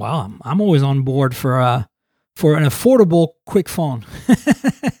wow, I'm always on board for an affordable, quick phone.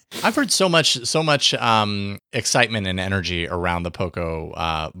 I've heard so much excitement and energy around the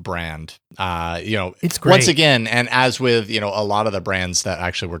Poco brand. It's great. Once again, and as with a lot of the brands that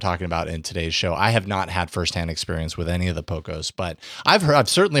actually we're talking about in today's show, I have not had firsthand experience with any of the Pocos, but I've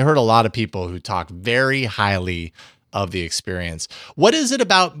certainly heard a lot of people who talk very highly of the experience. What is it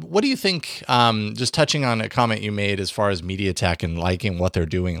about? What do you think? Just touching on a comment you made as far as MediaTek and liking what they're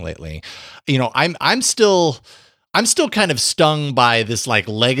doing lately. I'm still kind of stung by this like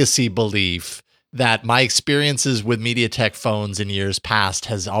legacy belief that my experiences with MediaTek phones in years past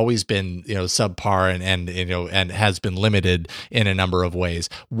has always been, subpar and has been limited in a number of ways.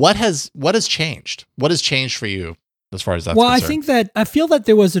 What has changed? What has changed for you as far as that's concerned? I feel that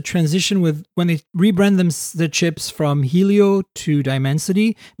there was a transition with when they rebrand the chips from Helio to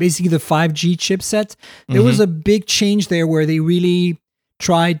Dimensity, basically the 5G chipset. There was a big change there where they really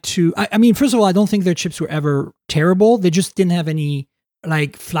tried to, I mean, first of all, I don't think their chips were ever terrible. They just didn't have any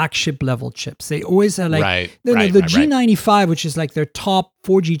like flagship level chips. They always had like the G95, which is like their top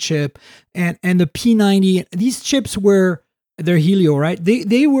 4G chip, and the P90. These chips were their Helio, right?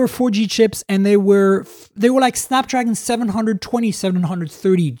 They were 4G chips, and they were like Snapdragon 720,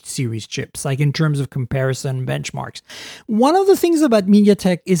 730 series chips, like in terms of comparison benchmarks. One of the things about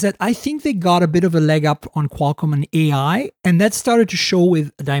MediaTek is that I think they got a bit of a leg up on Qualcomm and AI, and that started to show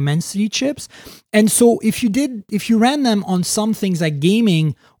with Dimensity chips. And so if you ran them on some things like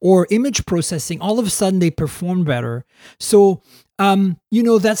gaming or image processing, all of a sudden they performed better. So,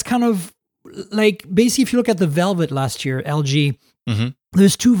 that's kind of like basically if you look at the Velvet last year, LG,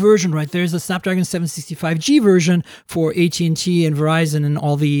 there's two versions, right? There's the Snapdragon 765G version for AT&T and Verizon and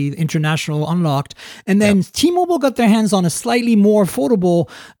all the international unlocked. And then T-Mobile got their hands on a slightly more affordable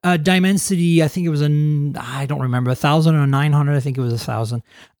Dimensity. I think it was I don't remember, 1,000 or 900. I think it was 1,000.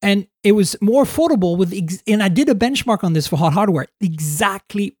 And it was more affordable and I did a benchmark on this for hot hardware,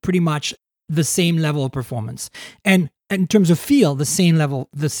 exactly pretty much the same level of performance. And in terms of feel, the same level,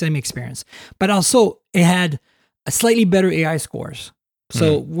 the same experience. But also it had a slightly better AI scores.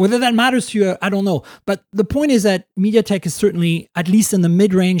 So whether that matters to you, I don't know. But the point is that MediaTek is certainly at least in the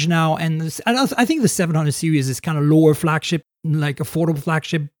mid-range now. And I think the 700 series is kind of lower flagship, like affordable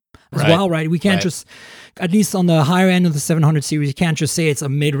flagship as well, right? We can't just, at least on the higher end of the 700 series, you can't just say it's a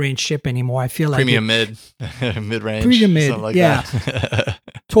mid-range chip anymore. I feel like premium mid-range. Premium mid, like yeah. that.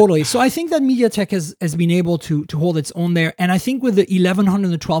 Totally. So I think that MediaTek has been able to hold its own there. And I think with the 1100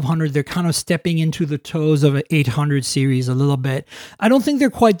 and the 1200, they're kind of stepping into the toes of an 800 series a little bit. I don't think they're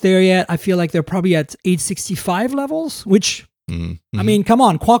quite there yet. I feel like they're probably at 865 levels, which, I mean, come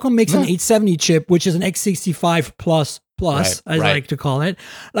on. Qualcomm makes an 870 chip, which is an X65 plus, I like to call it.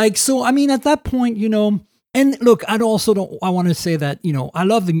 Like, so, I mean, at that point, and look, I want to say that, I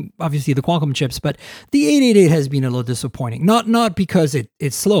love obviously the Qualcomm chips, but the 888 has been a little disappointing. Not because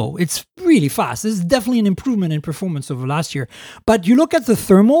it's slow. It's really fast. It's definitely an improvement in performance over last year. But you look at the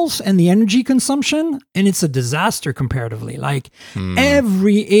thermals and the energy consumption, and it's a disaster comparatively. Like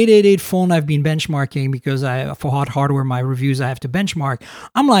every 888 phone I've been benchmarking, because for hot hardware, my reviews, I have to benchmark.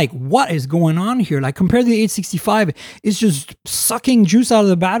 I'm like, what is going on here? Like compared to the 865, it's just sucking juice out of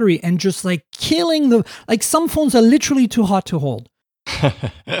the battery and just like killing some phones are literally too hot to hold.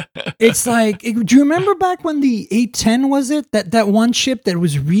 It's like, do you remember back when the 810 was it? That one chip that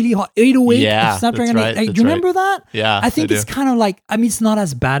was really hot, 808, Snapdragon 8. Do you remember that? Yeah, I think it's kind of like, I mean, it's not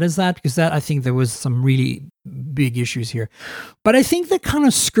as bad as that, because I think there was some really big issues here. But I think they're kind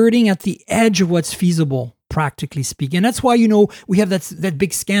of skirting at the edge of what's feasible, practically speaking. And that's why, we have that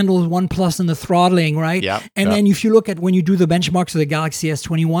big scandal with OnePlus and the throttling, right? Then if you look at when you do the benchmarks of the Galaxy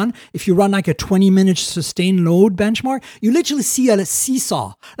S21, if you run like a 20-minute sustained load benchmark, you literally see a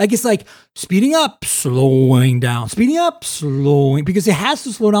seesaw. Like it's like speeding up, slowing down, speeding up, slowing, because it has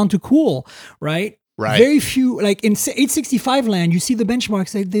to slow down to cool, right? Right. Very few, like in 865 land, you see the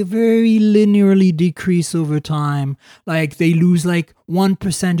benchmarks, they very linearly decrease over time. Like they lose like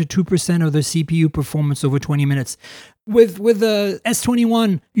 1% to 2% of their CPU performance over 20 minutes. With the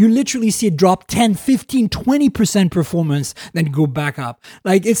S21, you literally see it drop 10, 15, 20% performance, then go back up.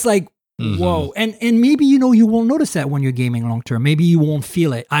 Like it's like, whoa. And maybe, you won't notice that when you're gaming long term. Maybe you won't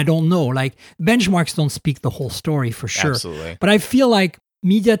feel it. I don't know. Like benchmarks don't speak the whole story for sure. Absolutely. But I feel like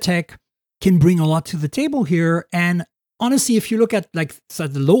MediaTek can bring a lot to the table here. And honestly, if you look at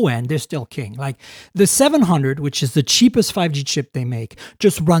the low end, they're still king. Like the 700, which is the cheapest 5G chip they make,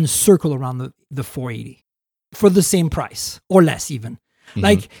 just runs circle around the 480 for the same price or less even.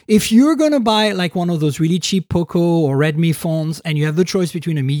 Like if you're going to buy like one of those really cheap Poco or Redmi phones and you have the choice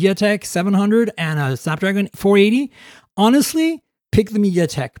between a MediaTek 700 and a Snapdragon 480, honestly, pick the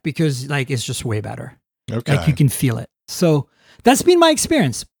MediaTek, because like it's just way better. Okay. Like you can feel it. So that's been my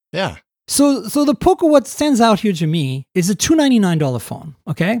experience. Yeah. So the Poco, what stands out here to me is a $299 phone.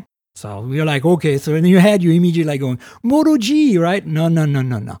 Okay. So you're like, okay, so in your head, you're immediately like going, Moto G, right? No.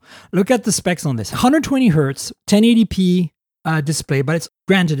 Look at the specs on this. 120 hertz, 1080p display, but it's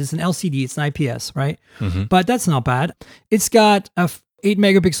granted, it's an LCD, it's an IPS, right? But that's not bad. It's got a 8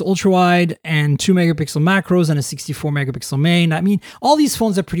 megapixel ultra wide and 2 megapixel macros and a 64 megapixel main. I mean, all these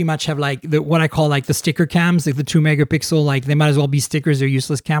phones that pretty much have like what I call like the sticker cams, like the 2 megapixel, like they might as well be stickers, they're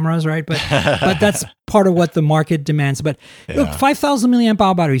useless cameras, right? But that's part of what the market demands. But look, 5,000 milliamp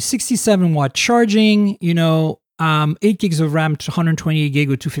hour battery, 67 watt charging, 8 gigs of RAM, 128 gig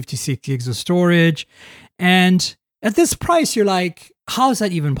with 256 gigs of storage. And at this price, you're like, how is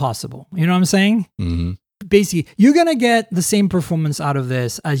that even possible? You know what I'm saying? Mm-hmm. Basically, you're going to get the same performance out of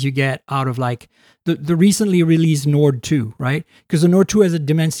this as you get out of like the recently released Nord 2, right? Because the Nord 2 has a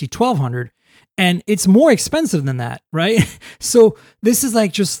Dimensity 1200 and it's more expensive than that, right? So this is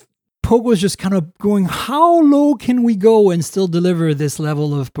like just, Poco is just kind of going, how low can we go and still deliver this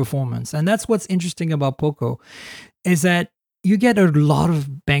level of performance? And that's what's interesting about Poco is that you get a lot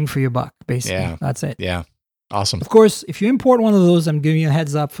of bang for your buck, basically. Yeah. That's it. Yeah. Awesome. Of course, if you import one of those, I'm giving you a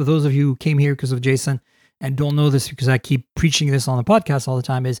heads up for those of you who came here because of Jason and don't know this because I keep preaching this on the podcast all the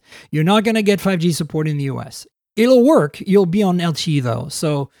time, is you're not going to get 5G support in the US. It'll work. You'll be on LTE though.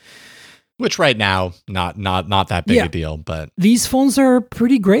 So, which right now, not that big a deal, but these phones are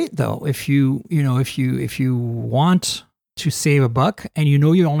pretty great though. If you want to save a buck and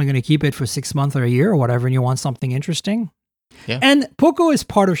you're only going to keep it for 6 months or a year or whatever, and you want something interesting. Yeah. And Poco is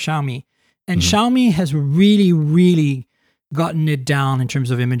part of Xiaomi, and Xiaomi has really, really gotten it down in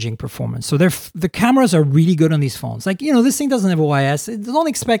terms of imaging performance. So the cameras are really good on these phones. Like, this thing doesn't have OIS.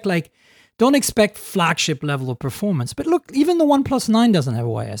 Don't expect flagship level of performance. But look, even the OnePlus 9 doesn't have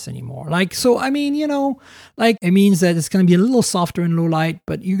OIS anymore. Like, so, I mean, it means that it's going to be a little softer in low light,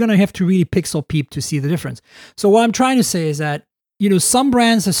 but you're going to have to really pixel peep to see the difference. So what I'm trying to say is that, some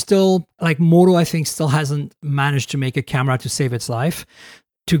brands are still, like Moto, I think, still hasn't managed to make a camera to save its life,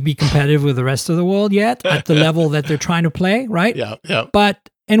 to be competitive with the rest of the world yet at the level that they're trying to play, right? Yeah.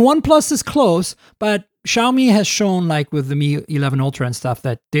 And OnePlus is close, but Xiaomi has shown, like with the Mi 11 Ultra and stuff,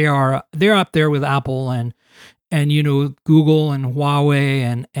 that they're up there with Apple and Google and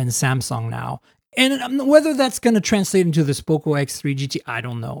Huawei and Samsung now. And whether that's going to translate into this Poco X3 GT, I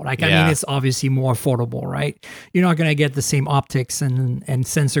don't know. I mean, it's obviously more affordable, right? You're not going to get the same optics and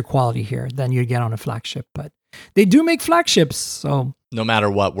sensor quality here than you get on a flagship, but they do make flagships, so. No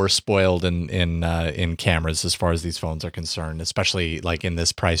matter what, we're spoiled in cameras as far as these phones are concerned, especially like in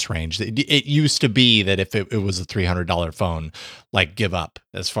this price range. It used to be that if it was a $300 phone, like give up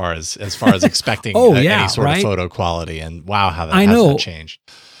as far as expecting any sort of photo quality. And wow, how that has changed.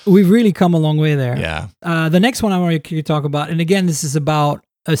 We've really come a long way there. Yeah. The next one I want to talk about, and again, this is about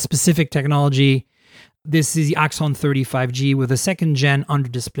a specific technology. This is the Axon 30 5G with a second gen under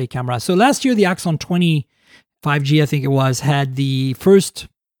display camera. So last year, the Axon 20 5G, I think it was, had the first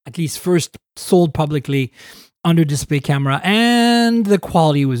sold publicly under display camera, and the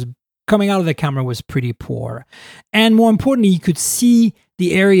quality was coming out of the camera was pretty poor. And more importantly, you could see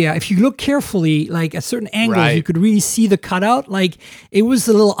the area. If you look carefully, like at certain angles, you could really see the cutout. Like it was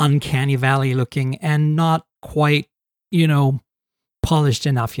a little uncanny valley looking and not quite, polished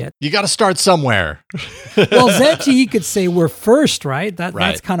enough yet. You got to start somewhere. Well, ZTE could say we're first, right?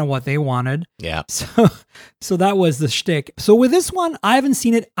 That's kind of what they wanted. Yeah. So that was the shtick. So with this one, I haven't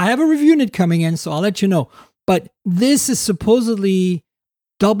seen it. I have a review unit coming in, so I'll let you know. But this is supposedly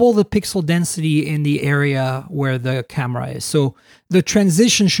double the pixel density in the area where the camera is. So the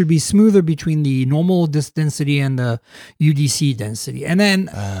transition should be smoother between the normal density and the UDC density. And then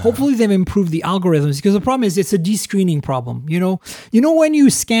hopefully they've improved the algorithms, because the problem is it's a descreening problem. When you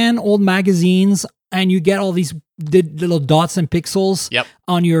scan old magazines and you get all these little dots and pixels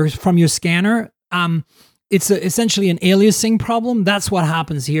from your scanner, it's essentially an aliasing problem. That's what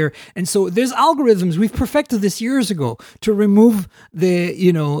happens here. And so there's algorithms. We've perfected this years ago to remove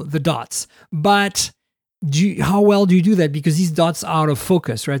the dots. But how well do you do that? Because these dots are out of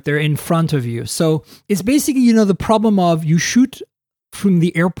focus, right? They're in front of you. So it's basically, the problem of you shoot from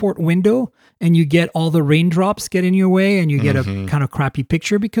the airport window and you get all the raindrops get in your way and you get a kind of crappy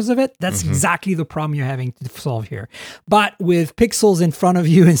picture because of it. That's exactly the problem you're having to solve here. But with pixels in front of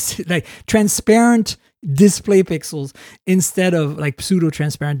you, and like transparent display pixels instead of like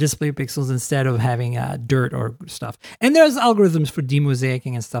pseudo-transparent display pixels instead of having dirt or stuff. And there's algorithms for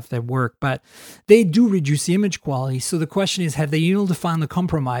demosaicing and stuff that work, but they do reduce the image quality. So the question is, have they been able to find the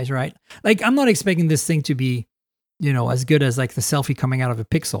compromise, right? Like, I'm not expecting this thing to be, as good as like the selfie coming out of a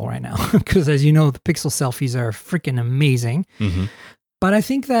Pixel right now, because as you know, the Pixel selfies are freaking amazing. But I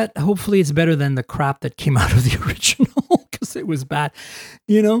think that hopefully it's better than the crap that came out of the original because it was bad,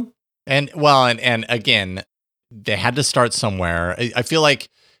 you know? And again, they had to start somewhere. I feel like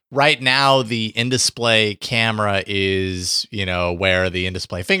right now the in-display camera is, where the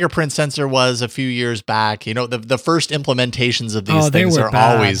in-display fingerprint sensor was a few years back. The first implementations of these things are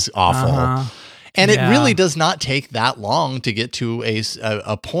bad. Always awful. And it really does not take that long to get to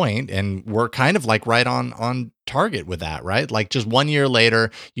a point, and we're kind of like right on target with that, right? Like just 1 year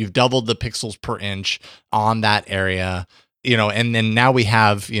later, you've doubled the pixels per inch on that area, and then now we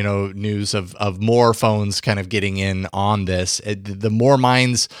have, news of more phones kind of getting in on this. The more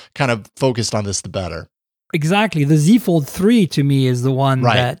minds kind of focused on this, the better. Exactly. The Z Fold 3 to me is the one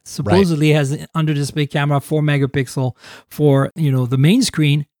that supposedly has an under-display camera, 4 megapixel for, the main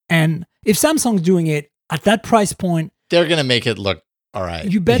screen. And if Samsung's doing it at that price point, they're going to make it look all right.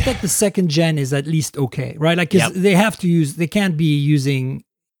 You bet that the second gen is at least okay, right? Like, cause they can't be using,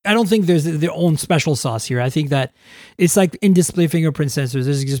 I don't think there's their own special sauce here. I think that it's like in-display fingerprint sensors.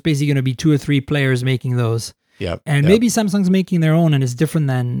 There's just basically going to be 2 or 3 players making those. And maybe Samsung's making their own and it's different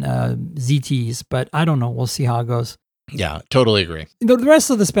than ZTEs, but I don't know. We'll see how it goes. Yeah, totally agree. The rest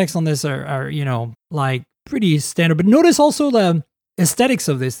of the specs on this are like pretty standard, but notice also the aesthetics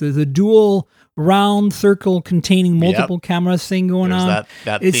of this. There's a dual round circle containing multiple cameras thing going on.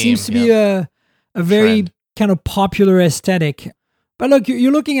 That it theme, seems to be a very kind of popular aesthetic. But look,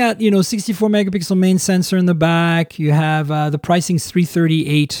 you're looking at 64 megapixel main sensor in the back. You have the pricing's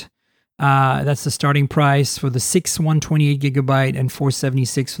 $338. That's the starting price for the 6 128 gigabyte and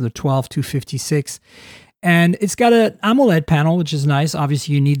 $476 for the 12 256. And it's got an AMOLED panel, which is nice.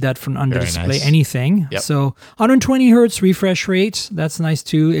 Obviously, you need that for an under-display anything. So 120 hertz refresh rate. That's nice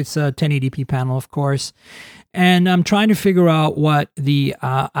too. It's a 1080p panel, of course. And I'm trying to figure out what the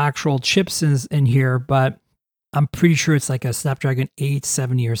actual chips is in here, but I'm pretty sure it's like a Snapdragon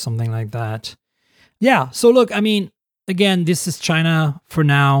 870 or something like that. Yeah. So look, I mean, again, this is China for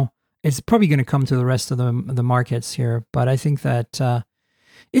now. It's probably going to come to the rest of the markets here, but I think that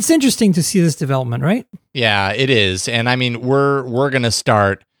it's interesting to see this development, right? Yeah, it is. And I mean, we're going to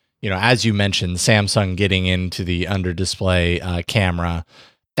start, as you mentioned, Samsung getting into the under display camera.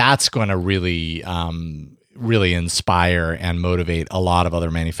 That's going to really, really inspire and motivate a lot of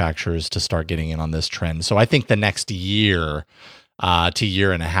other manufacturers to start getting in on this trend. So I think the next year to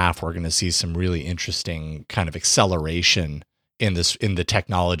year and a half, we're going to see some really interesting kind of acceleration in the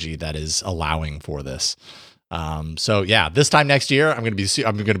technology that is allowing for this. So yeah, this time next year, I'm going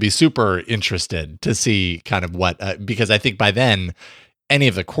to be super interested to see kind of what, because I think by then,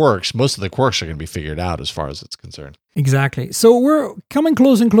 most of the quirks are going to be figured out as far as it's concerned. Exactly. So we're coming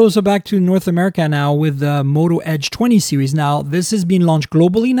closer and closer back to North America now with the Moto Edge 20 series. Now, this has been launched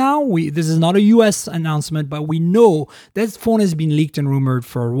globally now. This is not a US announcement, but we know this phone has been leaked and rumored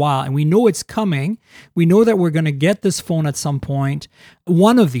for a while, and we know it's coming. We know that we're going to get this phone at some point.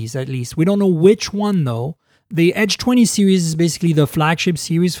 One of these, at least. We don't know which one, though. The Edge 20 series is basically the flagship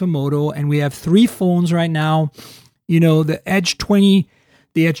series for Moto, and we have 3 phones right now. The Edge 20,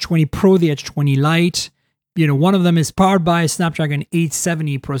 the Edge 20 Pro, the Edge 20 Lite. One of them is powered by a Snapdragon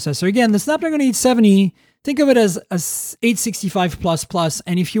 870 processor. Again, the Snapdragon 870, think of it as a 865++.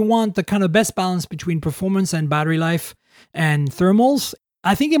 And if you want the kind of best balance between performance and battery life and thermals,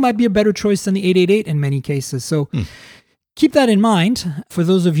 I think it might be a better choice than the 888 in many cases. So keep that in mind for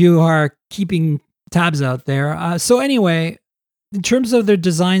those of you who are keeping tabs out there. So anyway, in terms of their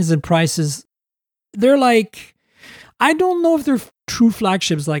designs and prices, they're like, I don't know if they're true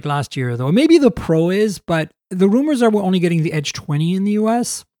flagships like last year, though. Maybe the Pro is, but the rumors are we're only getting the Edge 20 in the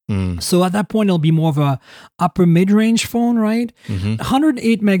US. So at that point, it'll be more of a upper mid-range phone, right?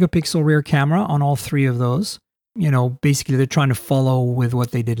 108 megapixel rear camera on all 3 of those. Basically they're trying to follow with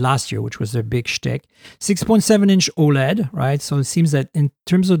what they did last year, which was their big shtick. 6.7-inch OLED, right? So it seems that in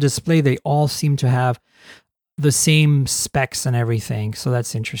terms of display, they all seem to have the same specs and everything. So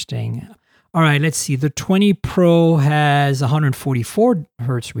that's interesting. All right, let's see. The 20 Pro has 144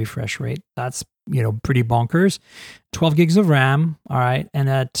 hertz refresh rate. That's, pretty bonkers. 12 gigs of RAM. All right. And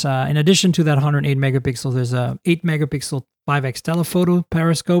that, in addition to that 108 megapixel, there's a 8 megapixel 5x telephoto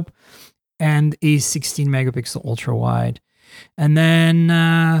periscope and a 16 megapixel ultra wide. And then,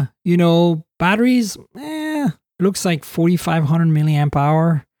 batteries, looks like 4,500 milliamp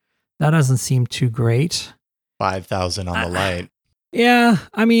hour. That doesn't seem too great. 5,000 on the Lite. Yeah.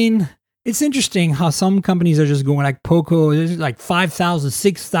 I mean, it's interesting how some companies are just going like Poco, it's like 5,000,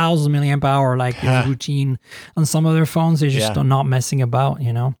 6,000 milliamp hour, like routine on some of their phones. They're just not messing about,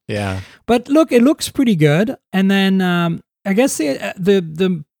 Yeah. But look, it looks pretty good. And then I guess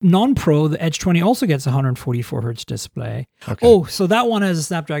the non-Pro, the Edge 20 also gets 144 hertz display. Okay. Oh, so that one has a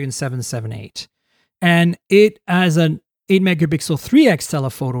Snapdragon 778. And it has an 8 megapixel 3x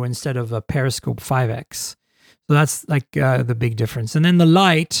telephoto instead of a periscope 5x. So that's like the big difference. And then the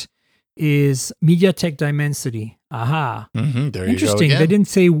light is MediaTek Dimensity. Aha. There you Interesting. go again. They didn't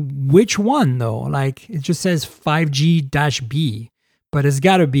say which one though. Like it just says 5G-B. But it's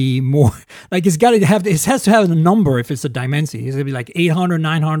got to be more, like it has to have a number if it's a Dimensity. It's going to be like 800,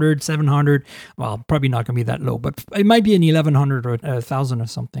 900, 700. Well, probably not going to be that low, but it might be an 1100 or 1000 or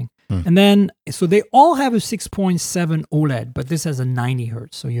something. And then, so they all have a 6.7 OLED, but this has a 90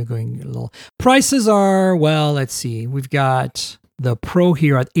 hertz. So you're going a little. Prices are, well, let's see. We've got the Pro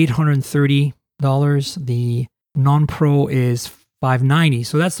here at $830. The non-Pro is $590.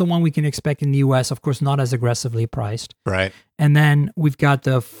 So that's the one we can expect in the US, of course, not as aggressively priced. Right. And then we've got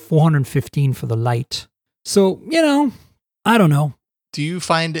the $415 for the light. So, I don't know. Do you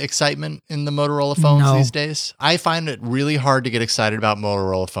find excitement in the Motorola phones No. these days? I find it really hard to get excited about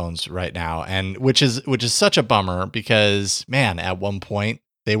Motorola phones right now, and which is such a bummer because, man, at one point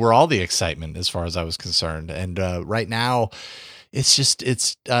they were all the excitement as far as I was concerned, and right now it's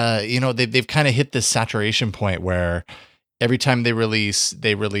they've kind of hit this saturation point where every time they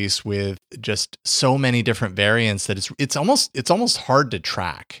release with just so many different variants that it's almost hard to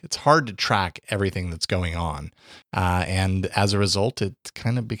track. It's hard to track everything that's going on, and as a result, it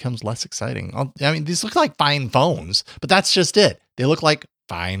kind of becomes less exciting. I mean, these look like fine phones, but that's just it. They look like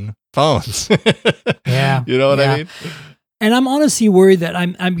fine phones. Yeah, you know what I mean. And I'm honestly worried that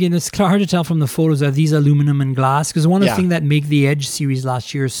it's hard to tell from the photos that these aluminum and glass, because one of the things that made the Edge series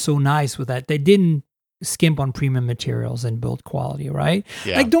last year so nice with that they didn't skimp on premium materials and build quality, right?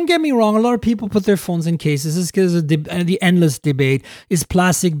 Yeah. Like, don't get me wrong, a lot of people put their phones in cases. It's because of the endless debate. Is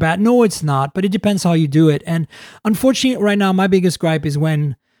plastic bad? No, it's not, but it depends how you do it. And unfortunately, right now, my biggest gripe is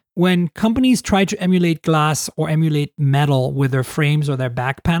when companies try to emulate glass or emulate metal with their frames or their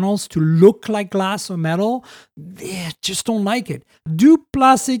back panels to look like glass or metal, they just don't like it. Do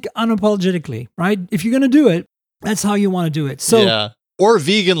plastic unapologetically, right? If you're going to do it, that's how you want to do it. So, yeah. Or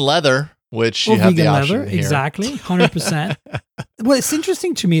vegan leather, which you have the option here. Exactly, 100%. What's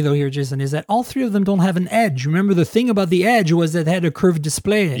interesting to me, though, here, Jason, is that all three of them don't have an edge. Remember, the thing about the Edge was that it had a curved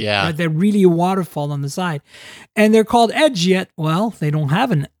display. Yeah. Right? They're really a waterfall on the side. And they're called Edge, yet, well, they don't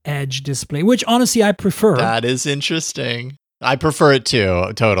have an Edge display, which, honestly, I prefer. That is interesting. I prefer it,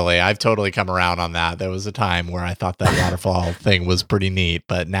 too, totally. I've totally come around on that. There was a time where I thought that waterfall thing was pretty neat,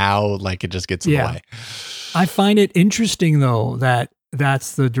 but now, like, it just gets in the way. I find it interesting, though, that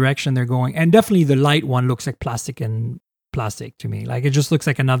that's the direction they're going. And definitely the light one looks like plastic to me. Like it just looks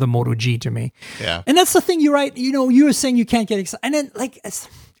like another Moto G to me. Yeah. And that's the thing, you're right. You were saying you can't get excited. And then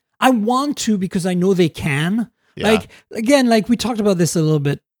I want to because I know they can. Yeah. Like, again, like we talked about this a little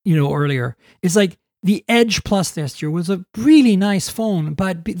bit, earlier. It's like the Edge Plus last year was a really nice phone,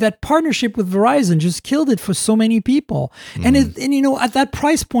 but that partnership with Verizon just killed it for so many people. And at that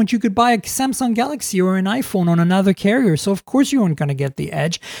price point, you could buy a Samsung Galaxy or an iPhone on another carrier. So of course you weren't going to get the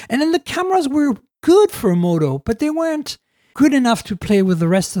Edge. And then the cameras were good for Moto, but they weren't good enough to play with the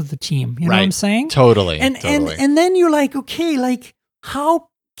rest of the team. You know what I'm saying? Totally. And then you're like, okay, like how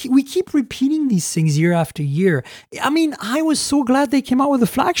we keep repeating these things year after year. I mean, I was so glad they came out with a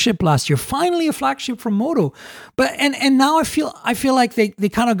flagship last year. Finally, a flagship from Moto. But and now I feel like they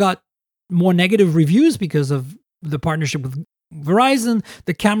kind of got more negative reviews because of the partnership with Verizon.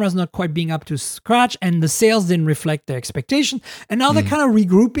 The camera's not quite being up to scratch, and the sales didn't reflect their expectation. And now they're kind of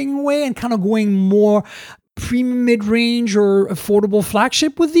regrouping away and kind of going more premium mid-range or affordable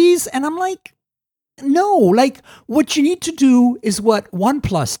flagship with these. And I'm like, no, like what you need to do is what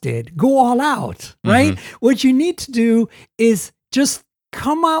OnePlus did. Go all out, right? What you need to do is just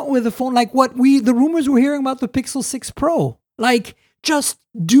come out with a phone like the rumors we're hearing about the Pixel 6 Pro. Like, just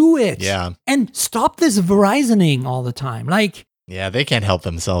do it. Yeah. And stop this Verizoning all the time. Like, yeah, they can't help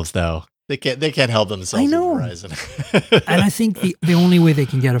themselves though. They can't help themselves. I know. With Verizon. And I think the only way they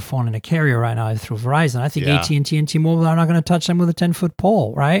can get a phone in a carrier right now is through Verizon. I think AT&T and T-Mobile are not going to touch them with a 10-foot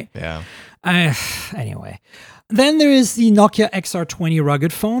pole, right? Yeah. Anyway, then there is the Nokia XR20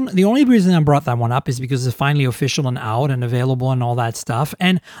 rugged phone. The only reason I brought that one up is because it's finally official and out and available and all that stuff.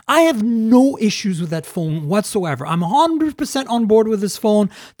 And I have no issues with that phone whatsoever. I'm 100% on board with this phone.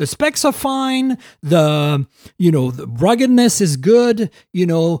 The specs are fine. The ruggedness is good.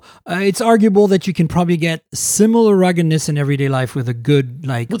 It's arguable that you can probably get similar ruggedness in everyday life with a good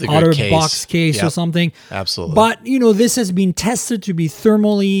OtterBox case or something. Absolutely. But, this has been tested to be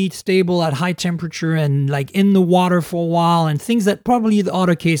thermally stable at high temperature and like in the the water for a while and things that probably the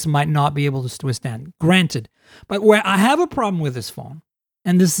auto case might not be able to withstand. Granted. But where I have a problem with this phone,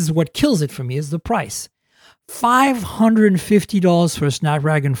 and this is what kills it for me, is the price. $550 for a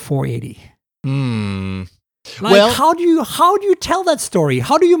Snapdragon 480. Like, well, how do you tell that story?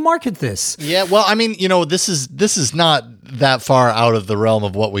 How do you market this? Yeah, well, I mean, this is not that far out of the realm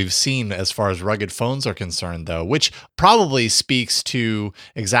of what we've seen as far as rugged phones are concerned, though, which probably speaks to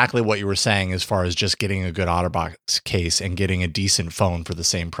exactly what you were saying as far as just getting a good OtterBox case and getting a decent phone for the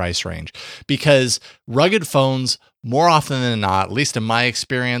same price range. Because rugged phones, more often than not, at least in my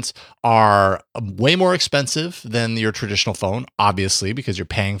experience, are way more expensive than your traditional phone, obviously, because you're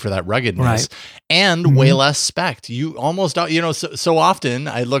paying for that ruggedness, and way less spec. You almost don't, so often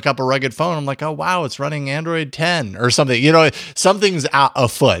I look up a rugged phone, I'm like, oh, wow, it's running Android 10 or something, something's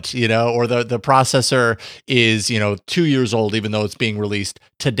afoot, or the processor is, 2 years old, even though it's being released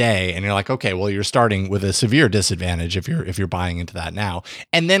today. And you're like, okay, well, you're starting with a severe disadvantage if you're buying into that now.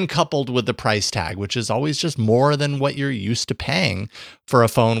 And then coupled with the price tag, which is always just more than what you're used to paying for a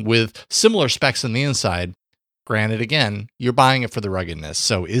phone with similar specs on the inside. Granted, again, you're buying it for the ruggedness.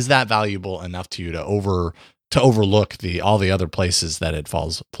 So is that valuable enough to you to overlook all the other places that it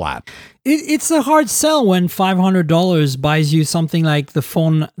falls flat? It's a hard sell when $500 buys you something like the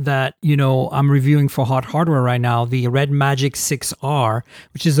phone that, I'm reviewing for Hot Hardware right now, the Red Magic 6R,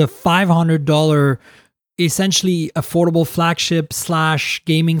 which is a $500 essentially affordable flagship /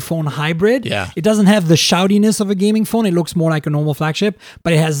 gaming phone hybrid. Yeah. It doesn't have the shoutiness of a gaming phone. It looks more like a normal flagship,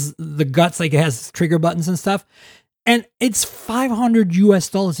 but it has the guts, like it has trigger buttons and stuff. And it's $500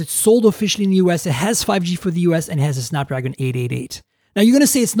 US. It's sold officially in the US. It has 5G for the US and it has a Snapdragon 888. Now you're going to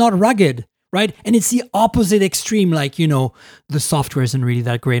say it's not rugged, right? And it's the opposite extreme. Like, the software isn't really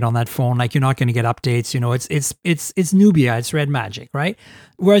that great on that phone. Like, you're not going to get updates. It's Nubia, it's Red Magic, right?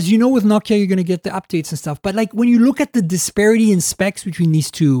 Whereas, with Nokia, you're going to get the updates and stuff. But like when you look at the disparity in specs between these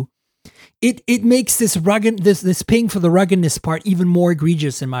two, it makes this rugged, this paying for the ruggedness part even more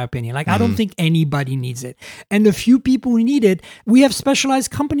egregious, in my opinion. Like, I don't think anybody needs it. And the few people who need it, we have specialized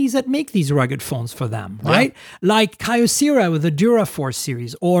companies that make these rugged phones for them, right? Like Kyocera with the Duraforce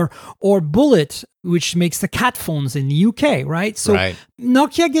series, or Bullet, which makes the cat phones in the UK, right? So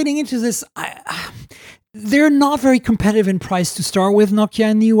Nokia getting into this, they're not very competitive in price to start with,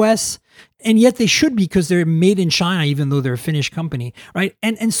 Nokia in the US. And yet they should be, because they're made in China, even though they're a Finnish company, right?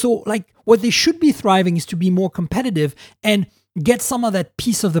 And so, like, what they should be thriving is to be more competitive and get some of that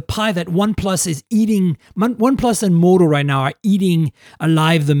piece of the pie that OnePlus is eating. OnePlus and Moto right now are eating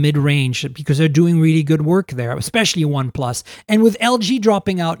alive the mid-range because they're doing really good work there, especially OnePlus. And with LG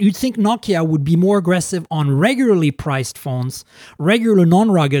dropping out, you'd think Nokia would be more aggressive on regularly priced phones, regular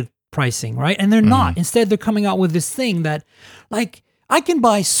non-rugged pricing, right? And they're not. Instead, they're coming out with this thing that, like, I can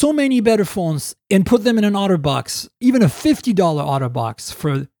buy so many better phones and put them in an OtterBox, even a $50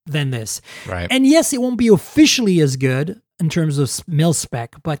 OtterBox than this. Right. And yes, it won't be officially as good in terms of mil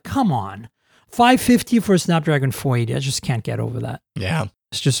spec, but come on. $550 for a Snapdragon 480. I just can't get over that. Yeah.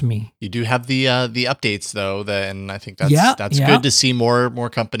 It's just me. You do have the updates though, and I think that's good to see more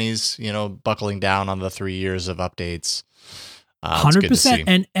companies, buckling down on the 3 years of updates.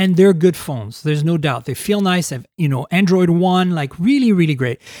 100%, and they're good phones. There's no doubt. They feel nice. Android One, like really, really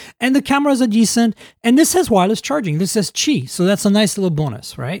great. And the cameras are decent. And this has wireless charging. This has Qi, so that's a nice little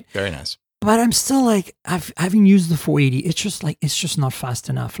bonus, right? Very nice. But I'm still like, having used the 480, it's just not fast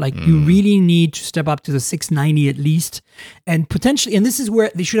enough. Like, you really need to step up to the 690 at least, and potentially. And this is where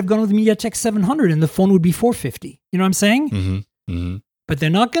they should have gone with the MediaTek 700, and the phone would be 450. You know what I'm saying? Mm-hmm. Mm-hmm. But they're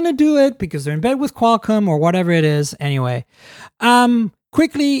not going to do it because they're in bed with Qualcomm or whatever it is. Anyway,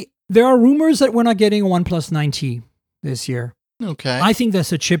 quickly, there are rumors that we're not getting a OnePlus 9T this year. Okay. I think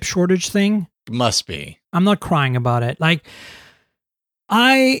that's a chip shortage thing. Must be. I'm not crying about it. Like,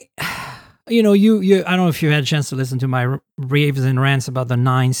 I don't know if you had a chance to listen to my raves and rants about the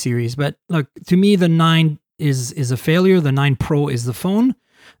 9 series, but look, to me, the 9 is a failure. The 9 Pro is the phone.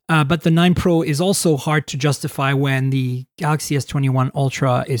 But the 9 Pro is also hard to justify when the Galaxy S21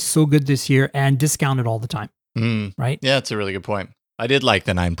 Ultra is so good this year and discounted all the time, right? Yeah, that's a really good point. I did like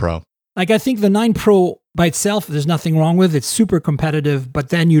the 9 Pro. Like, I think the 9 Pro by itself, there's nothing wrong with it. It's super competitive, but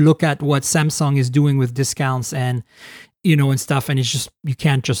then you look at what Samsung is doing with discounts and stuff, and it's just, you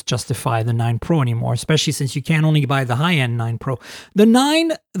can't just justify the 9 Pro anymore, especially since you can only buy the high-end 9 Pro.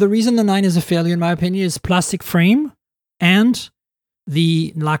 The reason the 9 is a failure, in my opinion, is plastic frame and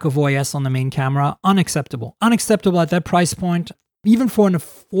the lack of OIS on the main camera. Unacceptable at that price point, even for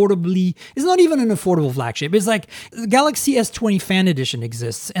it's not even an affordable flagship. It's like the Galaxy S20 Fan Edition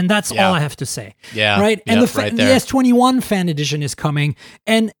exists, and that's all I have to say. Yeah. Right? And the right the S21 Fan Edition is coming,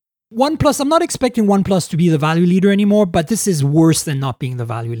 and OnePlus, I'm not expecting OnePlus to be the value leader anymore, but this is worse than not being the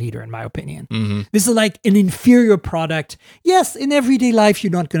value leader, in my opinion. This is like an inferior product. Yes, in everyday life,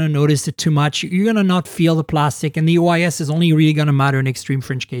 you're not going to notice it too much. You're going to not feel the plastic, and the OIS is only really going to matter in extreme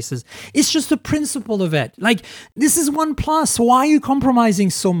fringe cases. It's just the principle of it. Like, this is OnePlus. Why are you compromising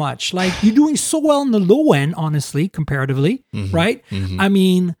so much? Like, you're doing so well in the low end, honestly, comparatively, right? I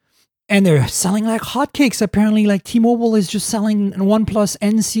mean... And they're selling like hotcakes. Apparently, like T-Mobile is just selling OnePlus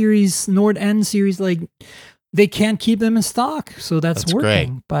N series, Nord N series. Like they can't keep them in stock, so that's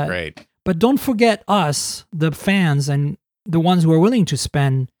working. Great. But don't forget us, the fans, and the ones who are willing to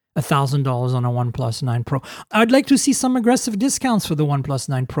spend $1,000 on a OnePlus 9 Pro. I'd like to see some aggressive discounts for the OnePlus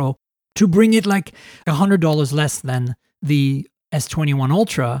 9 Pro to bring it like $100 less than the S21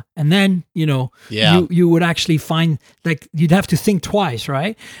 Ultra, and then you would actually find like you'd have to think twice,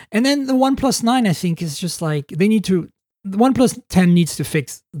 right? And then the OnePlus 9, I think, is just like the OnePlus 10 needs to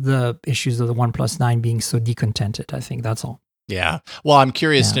fix the issues of the OnePlus 9 being so decontented. I think that's all. Yeah. Well, I'm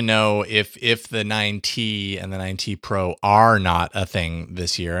curious to know if the 9T and the 9T Pro are not a thing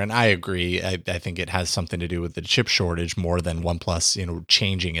this year. And I agree. I think it has something to do with the chip shortage more than OnePlus,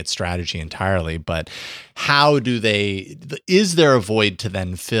 changing its strategy entirely. But how is there a void to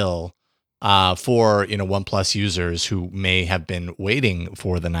then fill for, OnePlus users who may have been waiting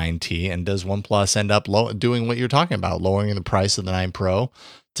for the 9T? And does OnePlus end up doing what you're talking about, lowering the price of the 9 Pro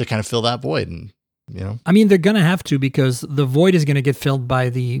to kind of fill that void? And I mean, they're going to have to, because the void is going to get filled by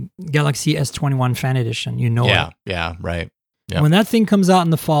the Galaxy S21 Fan Edition. Yeah, right. Yep. When that thing comes out in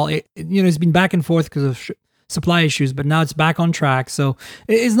the fall, it's been back and forth because of supply issues, but now it's back on track. So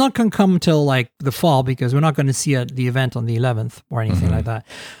it's not going to come until like the fall, because we're not going to see the event on the 11th or anything like that.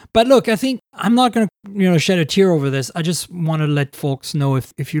 But look, I think I'm not going to shed a tear over this. I just want to let folks know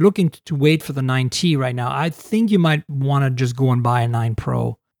if you're looking to wait for the 9T right now, I think you might want to just go and buy a 9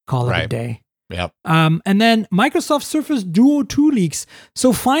 Pro, call it a day. Yep. And then Microsoft Surface Duo 2 leaks.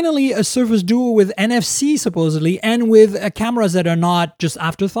 So finally, a Surface Duo with NFC supposedly, and with cameras that are not just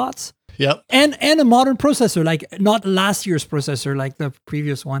afterthoughts. Yep. And a modern processor, like not last year's processor, like the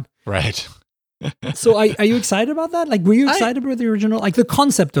previous one. Right. So are you excited about that? Like, were you excited about the original? Like the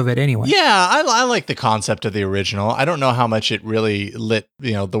concept of it anyway? Yeah, I like the concept of the original. I don't know how much it really lit,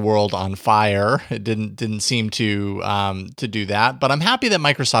 the world on fire. It didn't seem to do that, but I'm happy that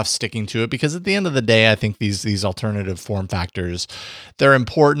Microsoft's sticking to it, because at the end of the day, I think these alternative form factors, they're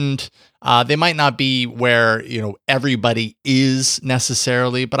important. They might not be where everybody is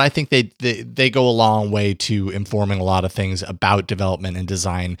necessarily, but I think they go a long way to informing a lot of things about development and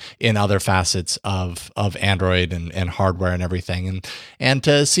design in other facets of Android and hardware and everything. And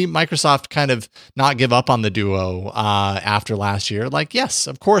to see Microsoft kind of not give up on the Duo after last year, like, yes,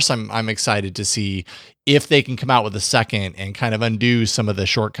 of course, I'm excited to see if they can come out with a second and kind of undo some of the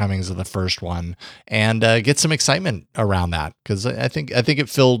shortcomings of the first one and get some excitement around that, because I think it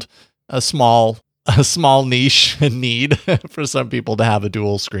filled a small niche need for some people to have a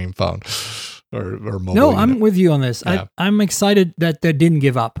dual screen phone or mobile. No, unit. I'm with you on this. Yeah. I'm excited that they didn't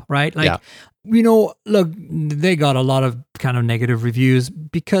give up, right? Like, look, they got a lot of kind of negative reviews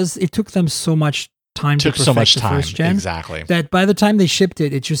because it took them so much time to perfect the first gen. Exactly. That by the time they shipped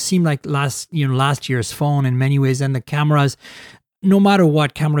it, it just seemed like last year's phone in many ways. And the cameras, no matter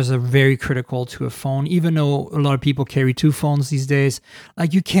what, cameras are very critical to a phone, even though a lot of people carry 2 phones these days.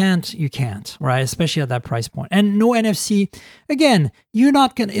 Like you can't, right? Especially at that price point. And no NFC. Again, you're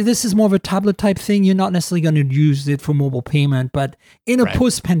not going to, this is more of a tablet type thing. You're not necessarily going to use it for mobile payment, but in a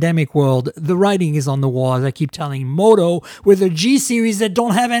post-pandemic world, the writing is on the wall. As I keep telling Moto with a G series that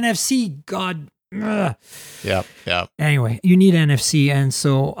don't have NFC. God. Ugh. Yeah. Anyway, you need NFC, and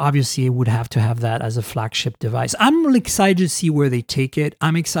so obviously it would have to have that as a flagship device. I'm really excited to see where they take it.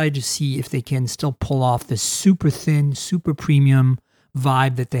 I'm excited to see if they can still pull off the super thin, super premium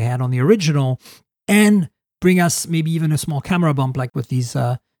vibe that they had on the original, and bring us maybe even a small camera bump, like what these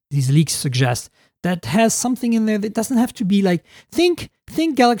leaks suggest. That has something in there that doesn't have to be like think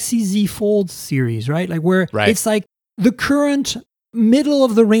Galaxy Z Fold series, right? Like where it's like the current middle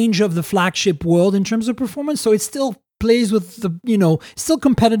of the range of the flagship world in terms of performance. So it still plays with the, still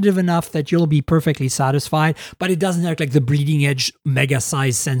competitive enough that you'll be perfectly satisfied, but it doesn't have like the bleeding edge mega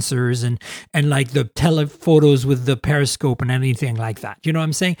size sensors and like the telephotos with the periscope and anything like that. You know what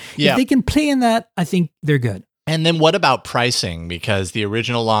I'm saying? Yeah. If they can play in that, I think they're good. And then what about pricing? Because the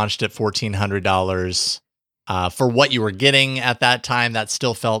original launched at $1,400. For what you were getting at that time, that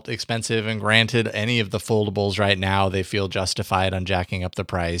still felt expensive. And granted, any of the foldables right now, they feel justified on jacking up the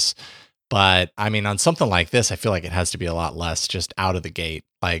price. But I mean, on something like this, I feel like it has to be a lot less just out of the gate.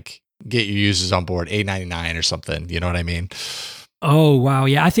 Like get your users on board, $899 or something. You know what I mean? Oh, wow.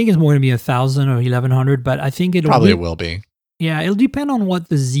 Yeah, I think it's more going to be 1,000 or 1,100, but I think Probably will be. Yeah, it'll depend on what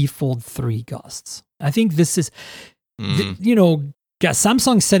the Z Fold 3 costs. I think this is,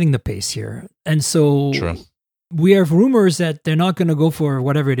 Samsung's setting the pace here. And so True. We have rumors that they're not going to go for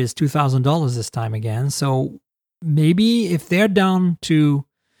whatever it is, $2,000 this time again. So maybe if they're down to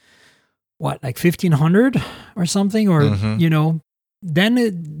like 1,500 or something, or,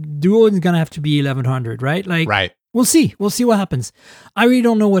 then Duo is going to have to be 1,100, right? Right. We'll see. We'll see what happens. I really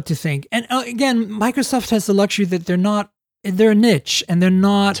don't know what to think. And again, Microsoft has the luxury that they're a niche and they're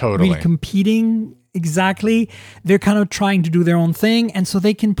not really competing exactly. They're kind of trying to do their own thing. And so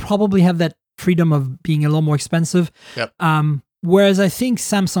they can probably have that freedom of being a little more expensive. Yep. Whereas I think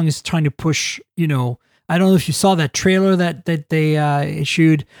Samsung is trying to push, I don't know if you saw that trailer that they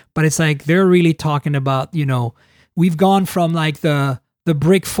issued, but it's like they're really talking about, we've gone from like the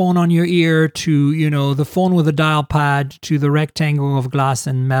brick phone on your ear to, the phone with a dial pad to the rectangle of glass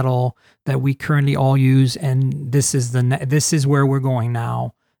and metal that we currently all use. And this is where we're going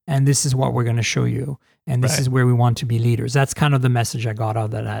now. And this is what we're going to show you. And this is where we want to be leaders. That's kind of the message I got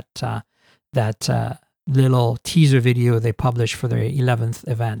out of that little teaser video they published for their 11th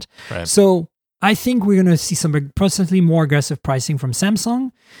event. Right. So I think we're going to see some possibly more aggressive pricing from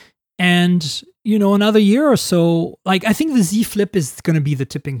Samsung. And, another year or so, like I think the Z Flip is going to be the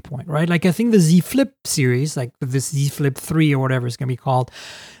tipping point, right? Like I think the Z Flip series, like this Z Flip 3 or whatever it's going to be called,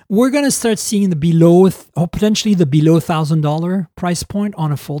 we're going to start seeing potentially the below $1,000 price point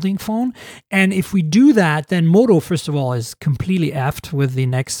on a folding phone. And if we do that, then Moto, first of all, is completely effed with the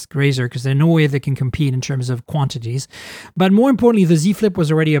next Razr because there's no way they can compete in terms of quantities. But more importantly, the Z Flip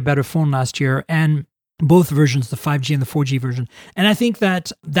was already a better phone last year, and both versions, the 5G and the 4G version. And I think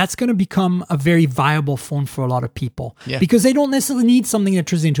that that's going to become a very viable phone for a lot of people because they don't necessarily need something that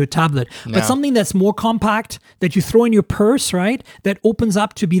turns into a tablet, but something that's more compact that you throw in your purse, right? That opens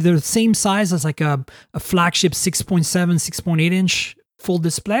up to be the same size as like a flagship 6.7, 6.8 inch full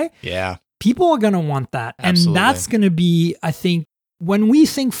display. Yeah. People are going to want that. Absolutely. And that's going to be, I think, when we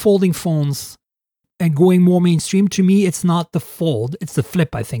think folding phones and going more mainstream, to me, it's not the fold, it's the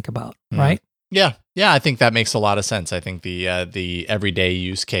flip I think about, right? Yeah. Yeah, I think that makes a lot of sense. I think the everyday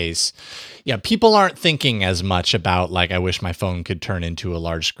use case, people aren't thinking as much about like I wish my phone could turn into a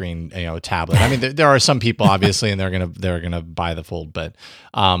large screen, tablet. I mean, there are some people obviously, and they're gonna buy the fold, but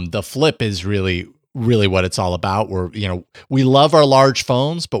the flip is really what it's all about. We love our large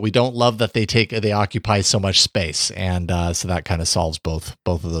phones, but we don't love that they occupy so much space, and so that kind of solves both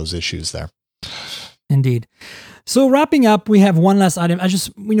of those issues there. Indeed. So wrapping up, we have one last item.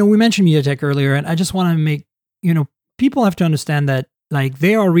 we mentioned MediaTek earlier, and I just want to make, people have to understand that like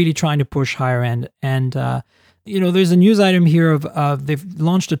they are really trying to push higher end. And, there's a news item here of they've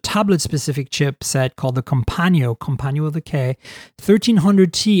launched a tablet specific chipset called the Compagno with a K,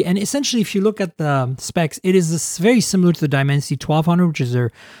 1300T. And essentially, if you look at the specs, it is very similar to the Dimensity 1200, which is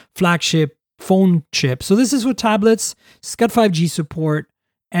their flagship phone chip. So this is with tablets. It's got 5G support.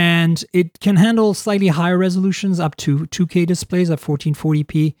 And it can handle slightly higher resolutions up to 2K displays at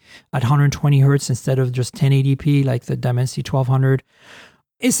 1440p at 120 hertz instead of just 1080p like the Dimensity 1200.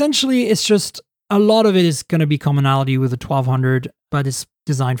 Essentially, it's just a lot of it is going to be commonality with the 1200, but it's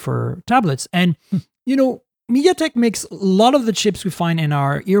designed for tablets. And, MediaTek makes a lot of the chips we find in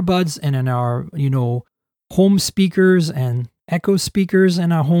our earbuds and in our, home speakers and Echo speakers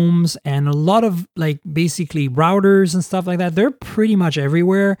in our homes, and a lot of like basically routers and stuff like that. They're pretty much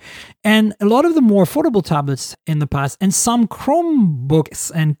everywhere. And a lot of the more affordable tablets in the past, and some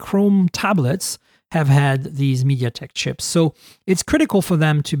Chromebooks and Chrome tablets have had these MediaTek chips. So it's critical for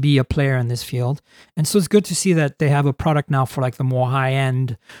them to be a player in this field. And so it's good to see that they have a product now for like the more high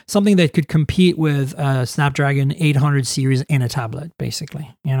end, something that could compete with Snapdragon 800 series in a tablet,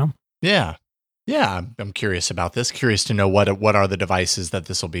 basically, Yeah. Yeah, I'm curious about this. Curious to know what are the devices that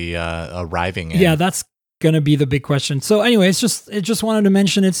this will be arriving in. Yeah, that's going to be the big question. So anyway, I just wanted to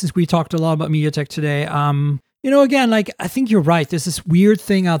mention it since we talked a lot about MediaTek today. Again, like I think you're right. There's this weird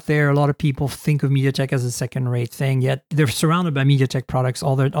thing out there. A lot of people think of MediaTek as a second-rate thing, yet they're surrounded by MediaTek products.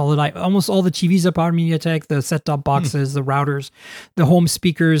 Almost all the TVs are powered MediaTek, the set-top boxes, the routers, the home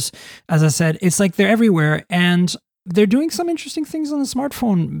speakers. As I said, it's like they're everywhere. And they're doing some interesting things on the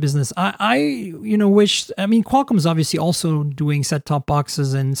smartphone business. I Qualcomm's obviously also doing set-top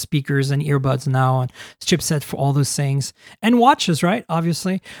boxes and speakers and earbuds now, and chipset for all those things, and watches, right?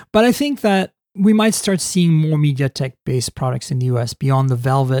 Obviously. But I think that we might start seeing more MediaTek-based products in the US beyond the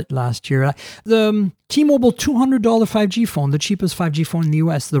Velvet last year. The T-Mobile $200 5G phone, the cheapest 5G phone in the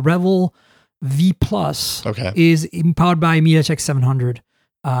US, the Revel V Plus, is powered by MediaTek 700.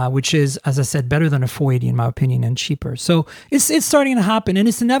 which is, as I said, better than a 480 in my opinion and cheaper. So it's starting to happen, and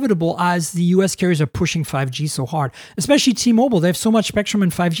it's inevitable as the US carriers are pushing 5G so hard, especially T-Mobile. They have so much spectrum in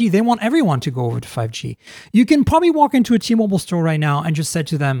 5G. They want everyone to go over to 5G. You can probably walk into a T-Mobile store right now and just say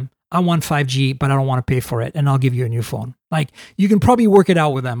to them, I want 5G, but I don't want to pay for it, and I'll give you a new phone. Like, you can probably work it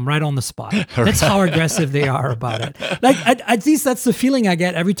out with them right on the spot. That's how aggressive they are about it. Like, at least that's the feeling I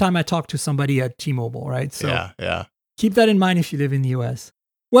get every time I talk to somebody at T-Mobile, right? So yeah. Keep that in mind if you live in the US.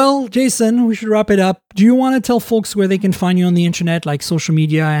 Well, Jason, we should wrap it up. Do you want to tell folks where they can find you on the internet, like social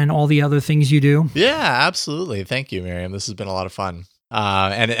media and all the other things you do? Yeah, absolutely. Thank you, Miriam. This has been a lot of fun.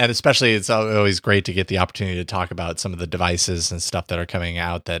 And especially, it's always great to get the opportunity to talk about some of the devices and stuff that are coming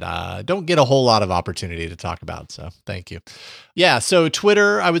out that don't get a whole lot of opportunity to talk about. So thank you. Yeah. So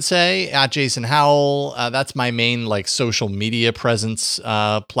Twitter, I would say at Jason Howell. That's my main like social media presence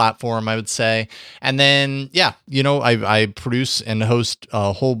platform, I would say. And then, I produce and host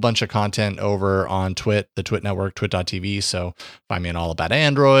a whole bunch of content over on TWiT, the TWiT network, twit.tv. So find me on All About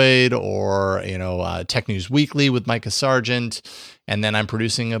Android or, Tech News Weekly with Micah Sargent. And then I'm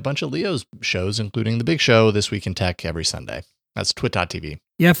producing a bunch of Leo's shows, including The Big Show, This Week in Tech, every Sunday. That's twit.tv.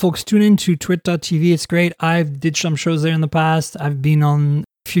 Yeah, folks, tune in to twit.tv. It's great. I've did some shows there in the past. I've been on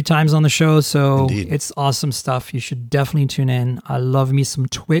a few times on the show, so Indeed. It's awesome stuff. You should definitely tune in. I love me some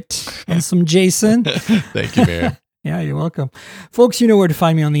TWiT and some Jason. Thank you, Miriam. Yeah, you're welcome. Folks, you know where to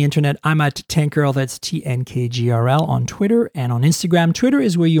find me on the internet. I'm at TankGirl, that's TNKGRL on Twitter and on Instagram. Twitter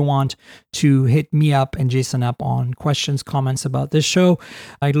is where you want to hit me up and Jason up on questions, comments about this show.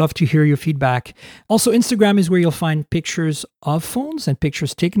 I'd love to hear your feedback. Also, Instagram is where you'll find pictures of phones and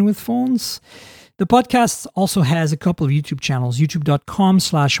pictures taken with phones. The podcast also has a couple of YouTube channels.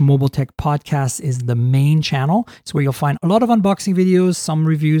 YouTube.com/MobileTechPodcast is the main channel. It's where you'll find a lot of unboxing videos, some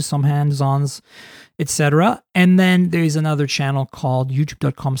reviews, some hands-ons, etc. And then there's another channel called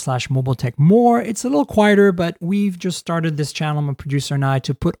youtube.com/MobileTechMore. It's a little quieter, but we've just started this channel, my producer and I,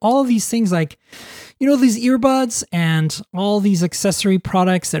 to put all of these things like, these earbuds and all these accessory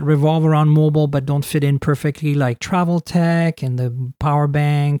products that revolve around mobile but don't fit in perfectly, like travel tech and the power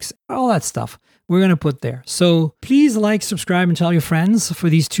banks, all that stuff. We're going to put there. So please like, subscribe, and tell your friends for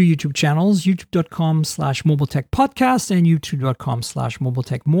these two YouTube channels, youtube.com/MobileTechPodcast and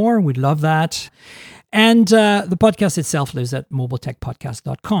youtube.com/MobileTechMore. We'd love that. And the podcast itself lives at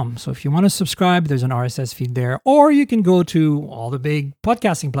mobiletechpodcast.com. So if you want to subscribe, there's an RSS feed there. Or you can go to all the big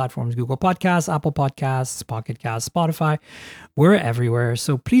podcasting platforms, Google Podcasts, Apple Podcasts, Pocket Casts, Spotify. We're everywhere.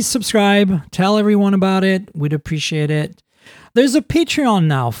 So please subscribe. Tell everyone about it. We'd appreciate it. There's a Patreon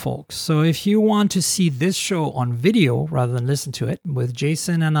now, folks. So if you want to see this show on video rather than listen to it with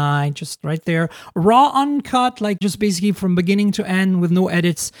Jason and I, just right there, raw, uncut, like just basically from beginning to end with no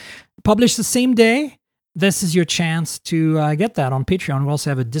edits, published the same day, this is your chance to get that on Patreon. We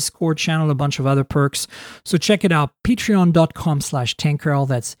also have a Discord channel, a bunch of other perks. So check it out, patreon.com/TankGirl.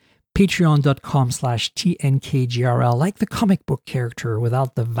 That's patreon.com/TNKGRL, like the comic book character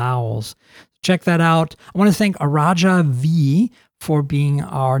without the vowels. Check that out. I want to thank Araja V for being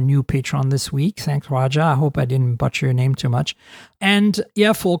our new patron this week. Thanks, Raja. I hope I didn't butcher your name too much. And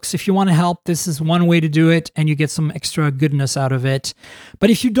yeah, folks, if you want to help, this is one way to do it, and you get some extra goodness out of it. But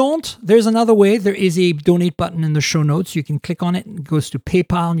if you don't, there's another way. There is a donate button in the show notes. You can click on it. It goes to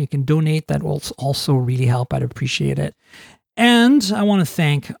PayPal, and you can donate. That will also really help. I'd appreciate it. And I want to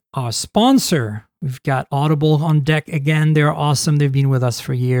thank our sponsor. We've got Audible on deck again. They're awesome. They've been with us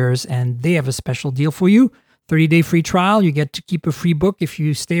for years, and they have a special deal for you. 30-day free trial. You get to keep a free book if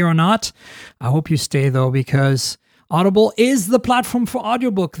you stay or not. I hope you stay, though, because Audible is the platform for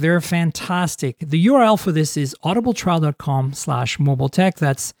audiobook. They're fantastic. The URL for this is audibletrial.com/mobiletech.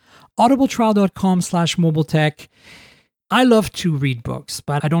 That's audibletrial.com/mobiletech. I love to read books,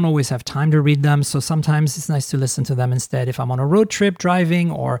 but I don't always have time to read them. So sometimes it's nice to listen to them instead if I'm on a road trip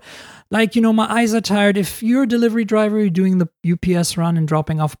driving, or like, my eyes are tired. If you're a delivery driver, you're doing the UPS run and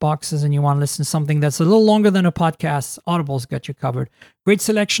dropping off boxes and you want to listen to something that's a little longer than a podcast, Audible's got you covered. Great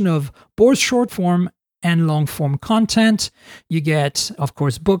selection of both short form and long form content. You get, of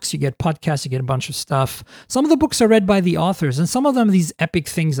course, books, you get podcasts, you get a bunch of stuff. Some of the books are read by the authors, and some of them are these epic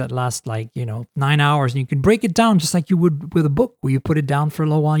things that last 9 hours, and you can break it down just like you would with a book, where you put it down for a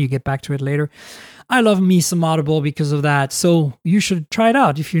little while, you get back to it later. I love me some Audible because of that. So you should try it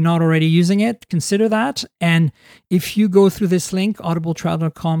out. If you're not already using it, consider that. And if you go through this link,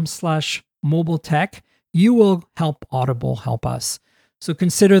 audibletrial.com/mobiletech, you will help Audible help us. So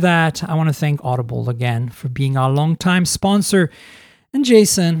consider that. I want to thank Audible again for being our longtime sponsor. And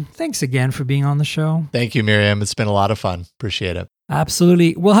Jason, thanks again for being on the show. Thank you, Miriam. It's been a lot of fun. Appreciate it.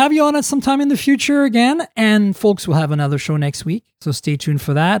 Absolutely. We'll have you on at some time in the future again. And folks, we'll have another show next week. So stay tuned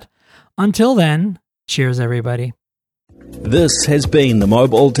for that. Until then, cheers, everybody. This has been the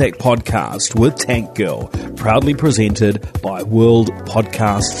Mobile Tech Podcast with Tank Girl, proudly presented by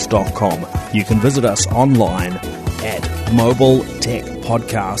worldpodcasts.com. You can visit us online at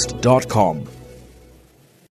mobiletechpodcast.com.